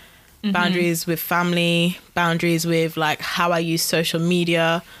 boundaries with family, boundaries with, like, how I use social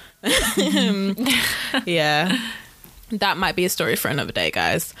media. Yeah. That might be a story for another day,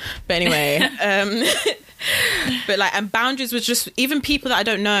 guys. But anyway, but, like, and boundaries with just even people that I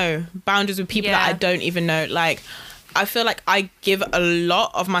don't know, boundaries with people that I don't even know. Like, I feel like I give a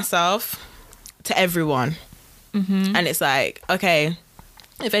lot of myself to everyone. And it's like, okay,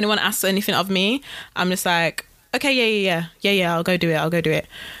 if anyone asks anything of me, I'm just like, okay, yeah, I'll go do it.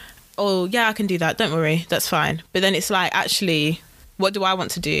 Oh, yeah, I can do that. Don't worry. That's fine. But then it's like, actually, what do I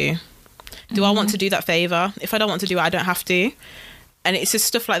want to do? Do I want to do that favour? If I don't want to do it, I don't have to. And it's just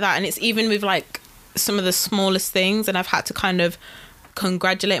stuff like that. And it's even with, like, some of the smallest things, and I've had to kind of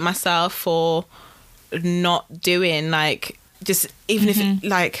congratulate myself for not doing, like, just even if it,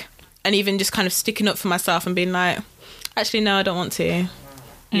 like, and even just kind of sticking up for myself and being like, actually, no, I don't want to,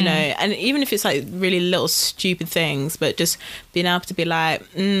 you know. And even if it's, like, really little stupid things, but just being able to be like,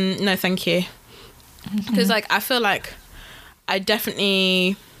 no, thank you. Because, like, I feel like I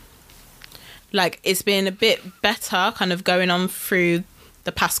definitely, like, it's been a bit better kind of going on through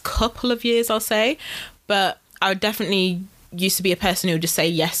the past couple of years, I'll say. But I would definitely used to be a person who would just say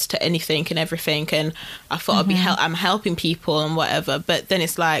yes to anything and everything, and I thought I'm helping people and whatever. But then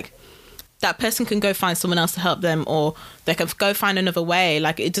it's like, that person can go find someone else to help them, or they can go find another way.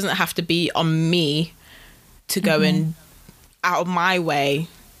 Like, it doesn't have to be on me to go and out of my way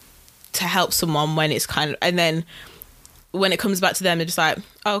to help someone, when it's kind of, and then when it comes back to them, they're just like,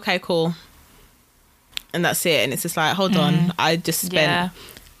 oh, okay, cool, and that's it. And it's just like, hold on, I just spent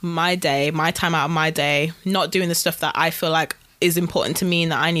my time out of my day not doing the stuff that I feel like is important to me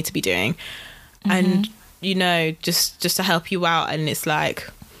and that I need to be doing, and you know, just to help you out. And it's like,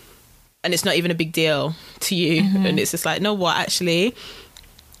 and it's not even a big deal to you, and it's just like, no, what, actually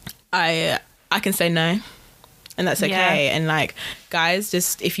I can say no, and that's okay. And like, guys,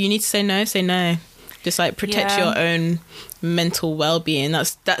 just, if you need to say no, say no. Just like, protect your own mental well-being.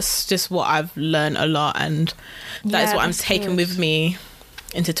 That's just what I've learned a lot, and that is what I'm taking with me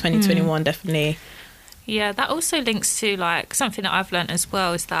into 2021. Definitely. Yeah, that also links to like something that I've learned as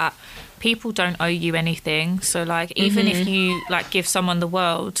well, is that people don't owe you anything. So like, even if you like give someone the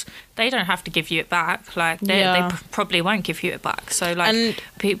world, they don't have to give you it back. Like, they probably won't give you it back. So like,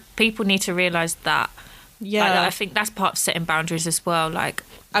 people need to realise that. Yeah, like, I think that's part of setting boundaries as well. Like,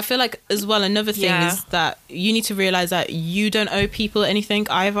 I feel like as well, another thing is that you need to realise that you don't owe people anything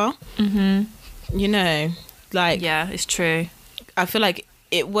either. You know, like, yeah, it's true. I feel like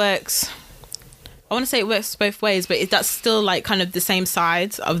it works. I want to say it works both ways, but that's still like kind of the same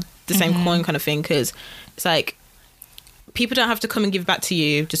sides of the same coin kind of thing, because it's like, people don't have to come and give back to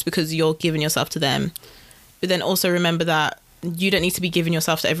you just because you're giving yourself to them. But then also remember that you don't need to be giving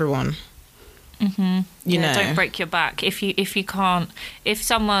yourself to everyone. You know, don't break your back if you can't. If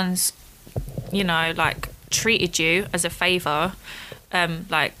someone's, you know, like, treated you as a favour,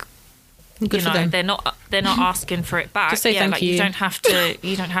 like, good, you know, they're not asking for it back. Just say thank you. You don't have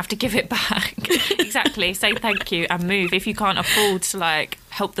to give it back. Exactly. Say thank you and move. If you can't afford to like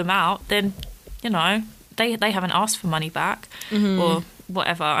help them out, then, you know, they haven't asked for money back or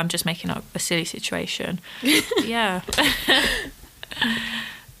whatever. I'm just making up a silly situation. Yeah.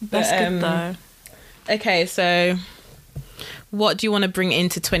 That's good though. Okay, so what do you want to bring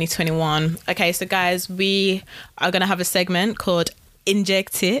into 2021? Okay, so guys, we are going to have a segment called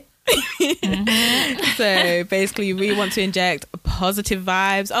Inject It. So basically, we want to inject positive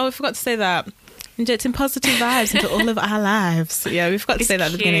vibes. Oh, I forgot to say that. Injecting positive vibes into all of our lives. Yeah, we forgot to say that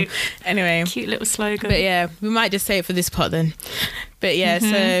at the beginning. Anyway. Cute little slogan. But yeah, we might just say it for this part then. But yeah,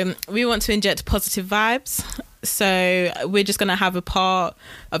 so we want to inject positive vibes. So we're just going to have a part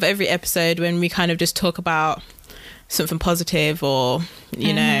of every episode when we kind of just talk about something positive, or,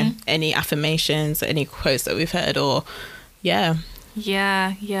 you know, any affirmations, any quotes that we've heard, or Yeah.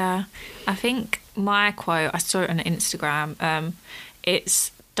 I think my quote, I saw it on Instagram,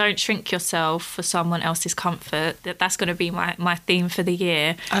 it's, don't shrink yourself for someone else's comfort. That's going to be my theme for the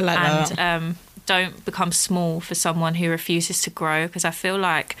year. I like that. And don't become small for someone who refuses to grow, because I feel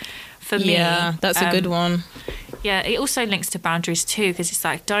like, for me, that's a good one. Yeah, it also links to boundaries too, because it's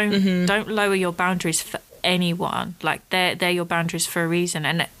like, don't lower your boundaries for anyone. Like, they're your boundaries for a reason,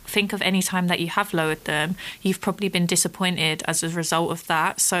 and think of any time that you have lowered them, you've probably been disappointed as a result of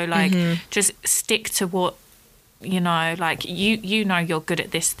that. So like, just stick to what, you know, like, you know you're good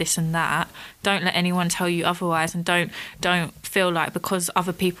at this and that. Don't let anyone tell you otherwise, and don't feel like because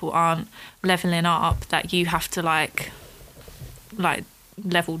other people aren't leveling up that you have to like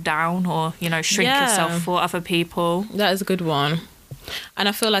level down, or, you know, shrink yourself for other people. That is a good one. And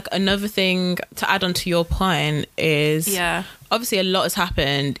I feel like another thing to add on to your point is, obviously a lot has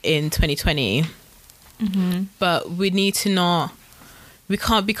happened in 2020, but we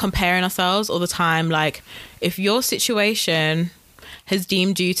can't be comparing ourselves all the time. Like, if your situation has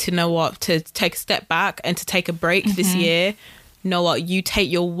deemed you to take a step back and to take a break this year, know what, you take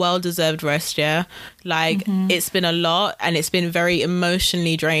your well-deserved rest. Like, it's been a lot, and it's been very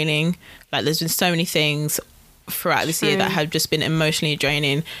emotionally draining. Like, there's been so many things throughout this year that have just been emotionally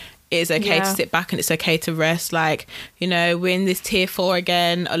draining. It's okay to sit back, and it's okay to rest. Like, you know, we're in this tier 4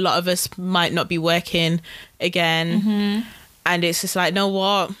 again. A lot of us might not be working again, and it's just like, know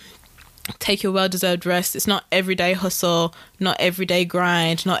what, take your well-deserved rest. It's not everyday hustle, not everyday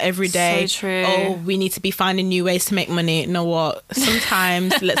grind, not every day, so true. Oh, we need to be finding new ways to make money. You know what,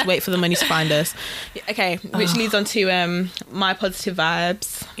 sometimes let's wait for the money to find us. Okay, which leads on to my positive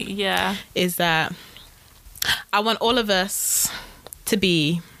vibes. Is that I want all of us to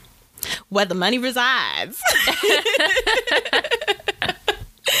be where the money resides.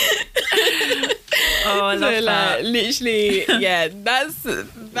 Oh, I love that. Literally,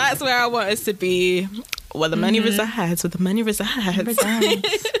 that's where I want us to be. Where the money resides. Where the money resides.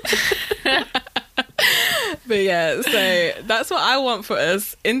 But yeah, so that's what I want for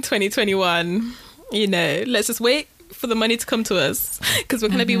us in 2021. You know, let's just wait for the money to come to us, because we're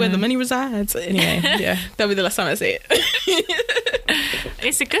going to be where the money resides. Anyway, yeah, that'll be the last time I say it.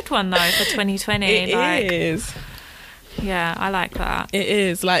 It's a good one though for 2020. It is. Yeah, I like that. It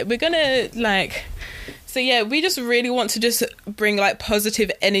is. Like, we're going to, like... So yeah, we just really want to just bring like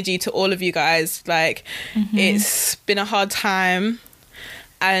positive energy to all of you guys. Like, it's been a hard time,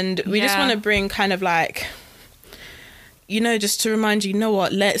 and we just want to bring kind of like, you know, just to remind you, know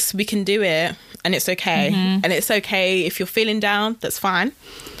what, we can do it, and it's okay. And it's okay if you're feeling down, that's fine.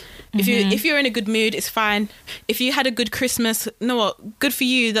 If you're in a good mood, it's fine. If you had a good Christmas, you know what, good for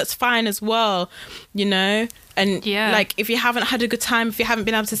you, that's fine as well, you know? And like, if you haven't had a good time, if you haven't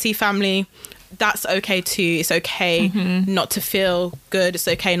been able to see family, that's okay too. It's okay not to feel good. It's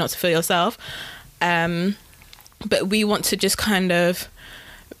okay not to feel yourself. But we want to just kind of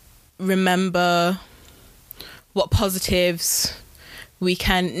remember what positives we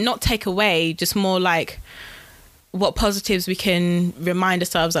can not take away, just more like what positives we can remind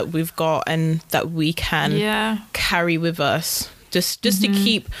ourselves that we've got and that we can carry with us. Just to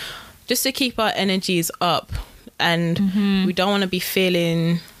keep our energies up, and we don't want to be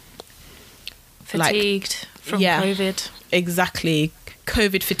feeling fatigued from COVID. Exactly.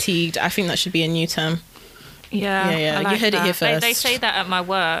 COVID fatigued. I think that should be a new term. Yeah. Like, you heard it here first. They say that at my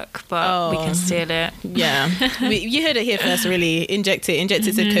work, but we can steal it. Yeah. You heard it here first, really. Inject It. Inject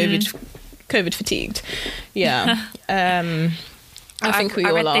It said COVID fatigued. Yeah. I think we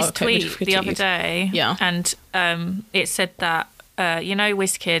all are. I read this COVID tweet fatigued the other day. Yeah. And it said that, you know,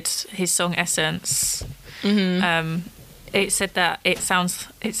 WizKid, his song Essence, it said that it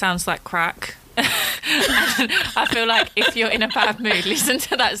sounds like crack. And I feel like if you're in a bad mood, listen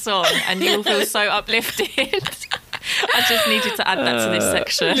to that song and you'll feel so uplifted. I just needed to add that to this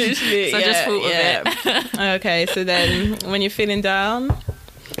section. Literally, so I just thought of it. Okay, so then when you're feeling down,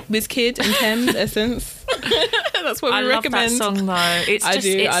 WizKid and Thames Essence. That's what we recommend. I love that song though. It's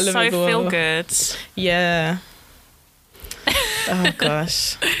so feel good. Yeah. Oh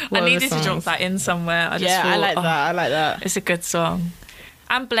gosh. I needed to drop that in somewhere. I like that. It's a good song.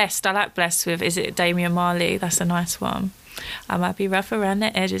 And Blessed. I like Blessed with, is it Damian Marley? That's a nice one. I might be rough around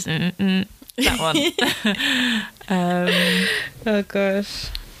the edges. That one. Oh gosh.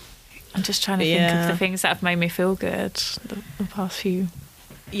 I'm just trying to think of the things that have made me feel good the past few.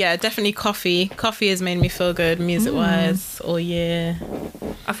 Yeah, definitely coffee. Coffee has made me feel good music-wise all year.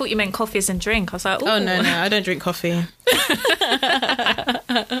 I thought you meant coffee as in drink. I was like, ooh. Oh, no, I don't drink coffee. I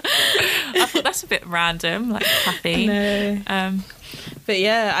thought that's a bit random, like caffeine. No. But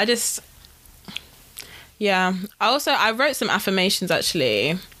yeah, I wrote some affirmations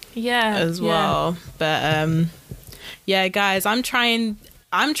actually. Yeah. As well. But yeah, guys, I'm trying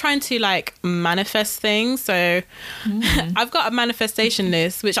to like manifest things. So I've got a manifestation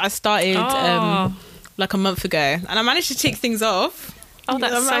list which I started like a month ago, and I managed to tick things off. Oh,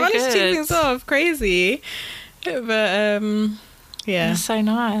 that's so good. I managed to tick things off. Crazy. But yeah. That's so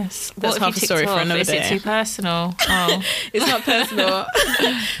nice. That's half a story for another day. Is it too personal? Oh. It's not personal.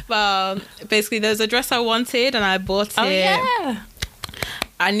 Well, basically there's a dress I wanted and I bought it. Oh yeah.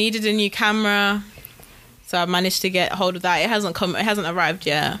 I needed a new camera, so I managed to get hold of that. It hasn't arrived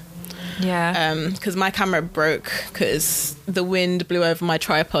yet. Yeah. Because my camera broke because the wind blew over my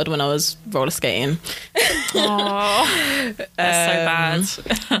tripod when I was roller skating. Oh, that's so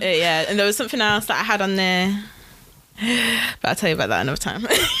bad. Yeah, and there was something else that I had on there, but I'll tell you about that another time.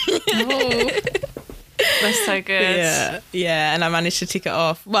 Oh, that's so good. Yeah, and I managed to tick it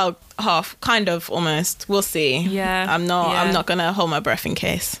off. Well, half, kind of, almost. We'll see. Yeah, I'm not gonna hold my breath in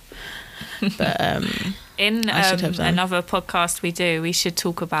case. But in another podcast we should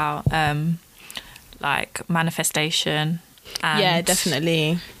talk about like manifestation and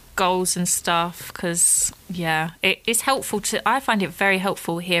definitely goals and stuff, because it's helpful I find it very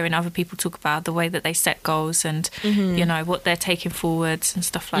helpful hearing other people talk about the way that they set goals and you know what they're taking forwards and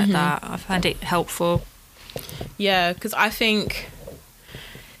stuff like that. I find it helpful. Because I think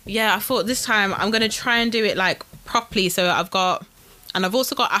I thought this time I'm going to try and do it like properly. So I've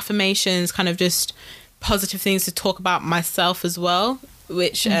also got affirmations, kind of just positive things to talk about myself as well,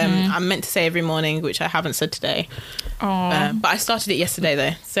 which I'm meant to say every morning, which I haven't said today. But I started it yesterday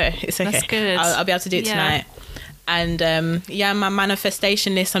though, so it's okay. That's good. I'll be able to do it tonight. And my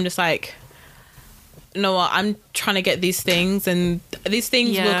manifestation list, I'm just like, you know what, I'm trying to get these things, and these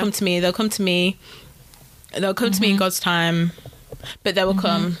things will come to me. They'll come to me in God's time, but they will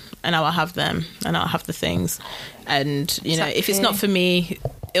come and I will have them and I'll have the things. And you know, if it's not for me,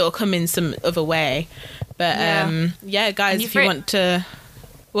 it will come in some other way. But guys, if you want to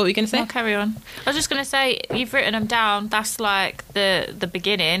What were you going to say? No, carry on. I was just going to say, you've written them down. That's like the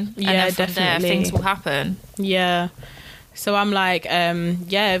beginning. And then from there, things will happen. Yeah. So I'm like,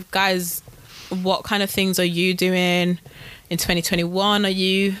 guys, what kind of things are you doing in 2021? Are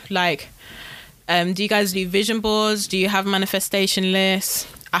you like, do you guys do vision boards? Do you have manifestation lists,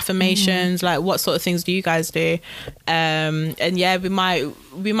 affirmations? Like, what sort of things do you guys do? And yeah, we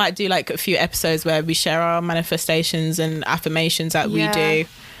might do like a few episodes where we share our manifestations and affirmations that we do,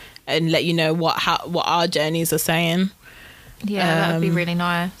 and let you know what our journeys are saying. Yeah, that would be really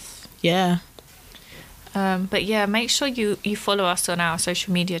nice. Yeah. But yeah, make sure you follow us on our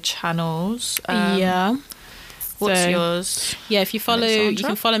social media channels. What's yours? Yeah, if you follow, you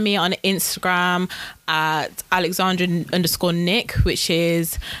can follow me on Instagram at Alexandra_Nick, which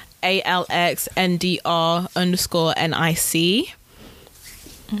is ALXNDR_NIC.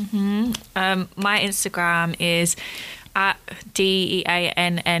 My Instagram is at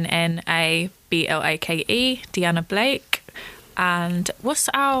DEANNNABLAKE, Deanna Blake. And what's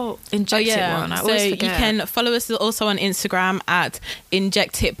our Inject It one? I always forget. You can follow us also on Instagram at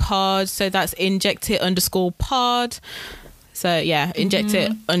Inject It Pod. So that's Inject It _pod. So yeah, Inject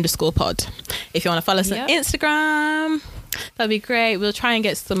It _pod. If you want to follow us on Instagram, that'd be great. We'll try and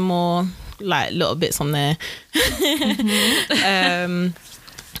get some more like little bits on there.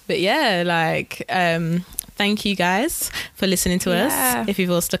 But yeah, like thank you guys for listening to us. If you've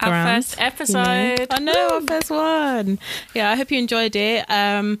all stuck around. Our first episode. I know, our first one. Yeah, I hope you enjoyed it.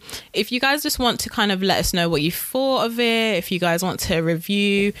 If you guys just want to kind of let us know what you thought of it, if you guys want to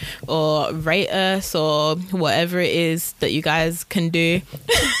review or rate us or whatever it is that you guys can do.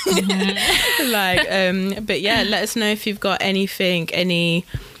 But yeah, let us know if you've got anything that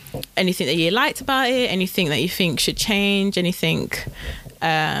you liked about it, anything that you think should change, anything.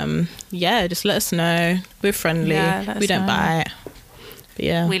 Just let us know. We're friendly. We don't bite. But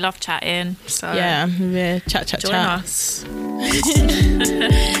yeah, we love chatting. So chat. Join us.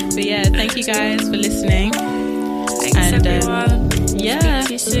 But yeah, thank you guys for listening. Thanks everyone. Yeah. Speak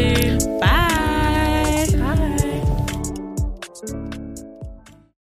to you soon. Bye.